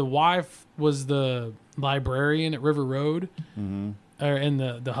the wife was the librarian at River Road. Mm-hmm. and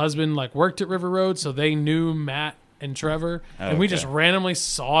the husband like worked at River Road, so they knew Matt and Trevor, and we just randomly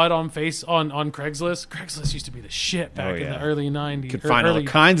saw it on Craigslist. Craigslist used to be the shit back in the early 90s. Could find all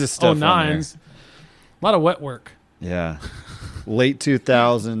kinds of stuff on there. A lot of wet work. Yeah. Late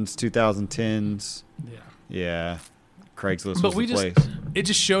 2000s, 2010s. Yeah. Craigslist was the place. It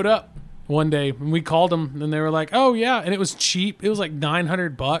just showed up one day, and we called them, and they were like, "Oh yeah," and it was cheap. It was like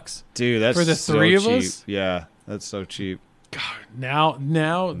 $900. Dude, that's for the so three cheap. of us. Yeah, that's so cheap. God, now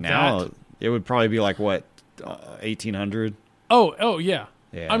it would probably be like what, 1,800. Oh yeah.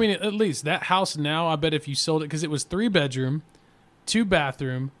 Yeah. I mean, at least that house now, I bet if you sold it, because it was 3-bedroom,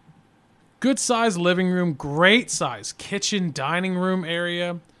 2-bathroom, good size living room, great size kitchen, dining room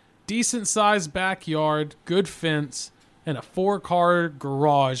area, decent sized backyard, good fence, and a 4-car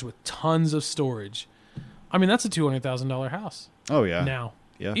garage with tons of storage. I mean, that's a $200,000 house. Oh yeah. Now.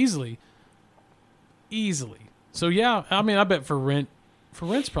 Yeah. Easily. So yeah, I mean, I bet for rent's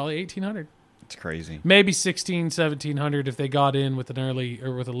probably $1,800. It's crazy. Maybe $1,700 if they got in with an early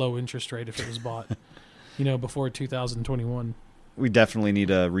or with a low interest rate if it was bought, before 2021. We definitely need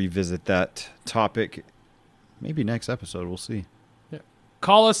to revisit that topic. Maybe next episode. We'll see. Yeah.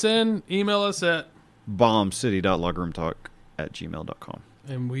 Call us in. Email us at bombcity.loggerroomtalk@gmail.com.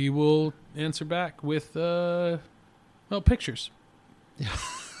 And we will answer back with pictures. Yeah.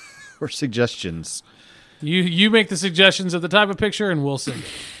 Or suggestions. You make the suggestions of the type of picture, and we'll send it.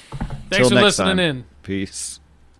 Thanks for listening in. Peace.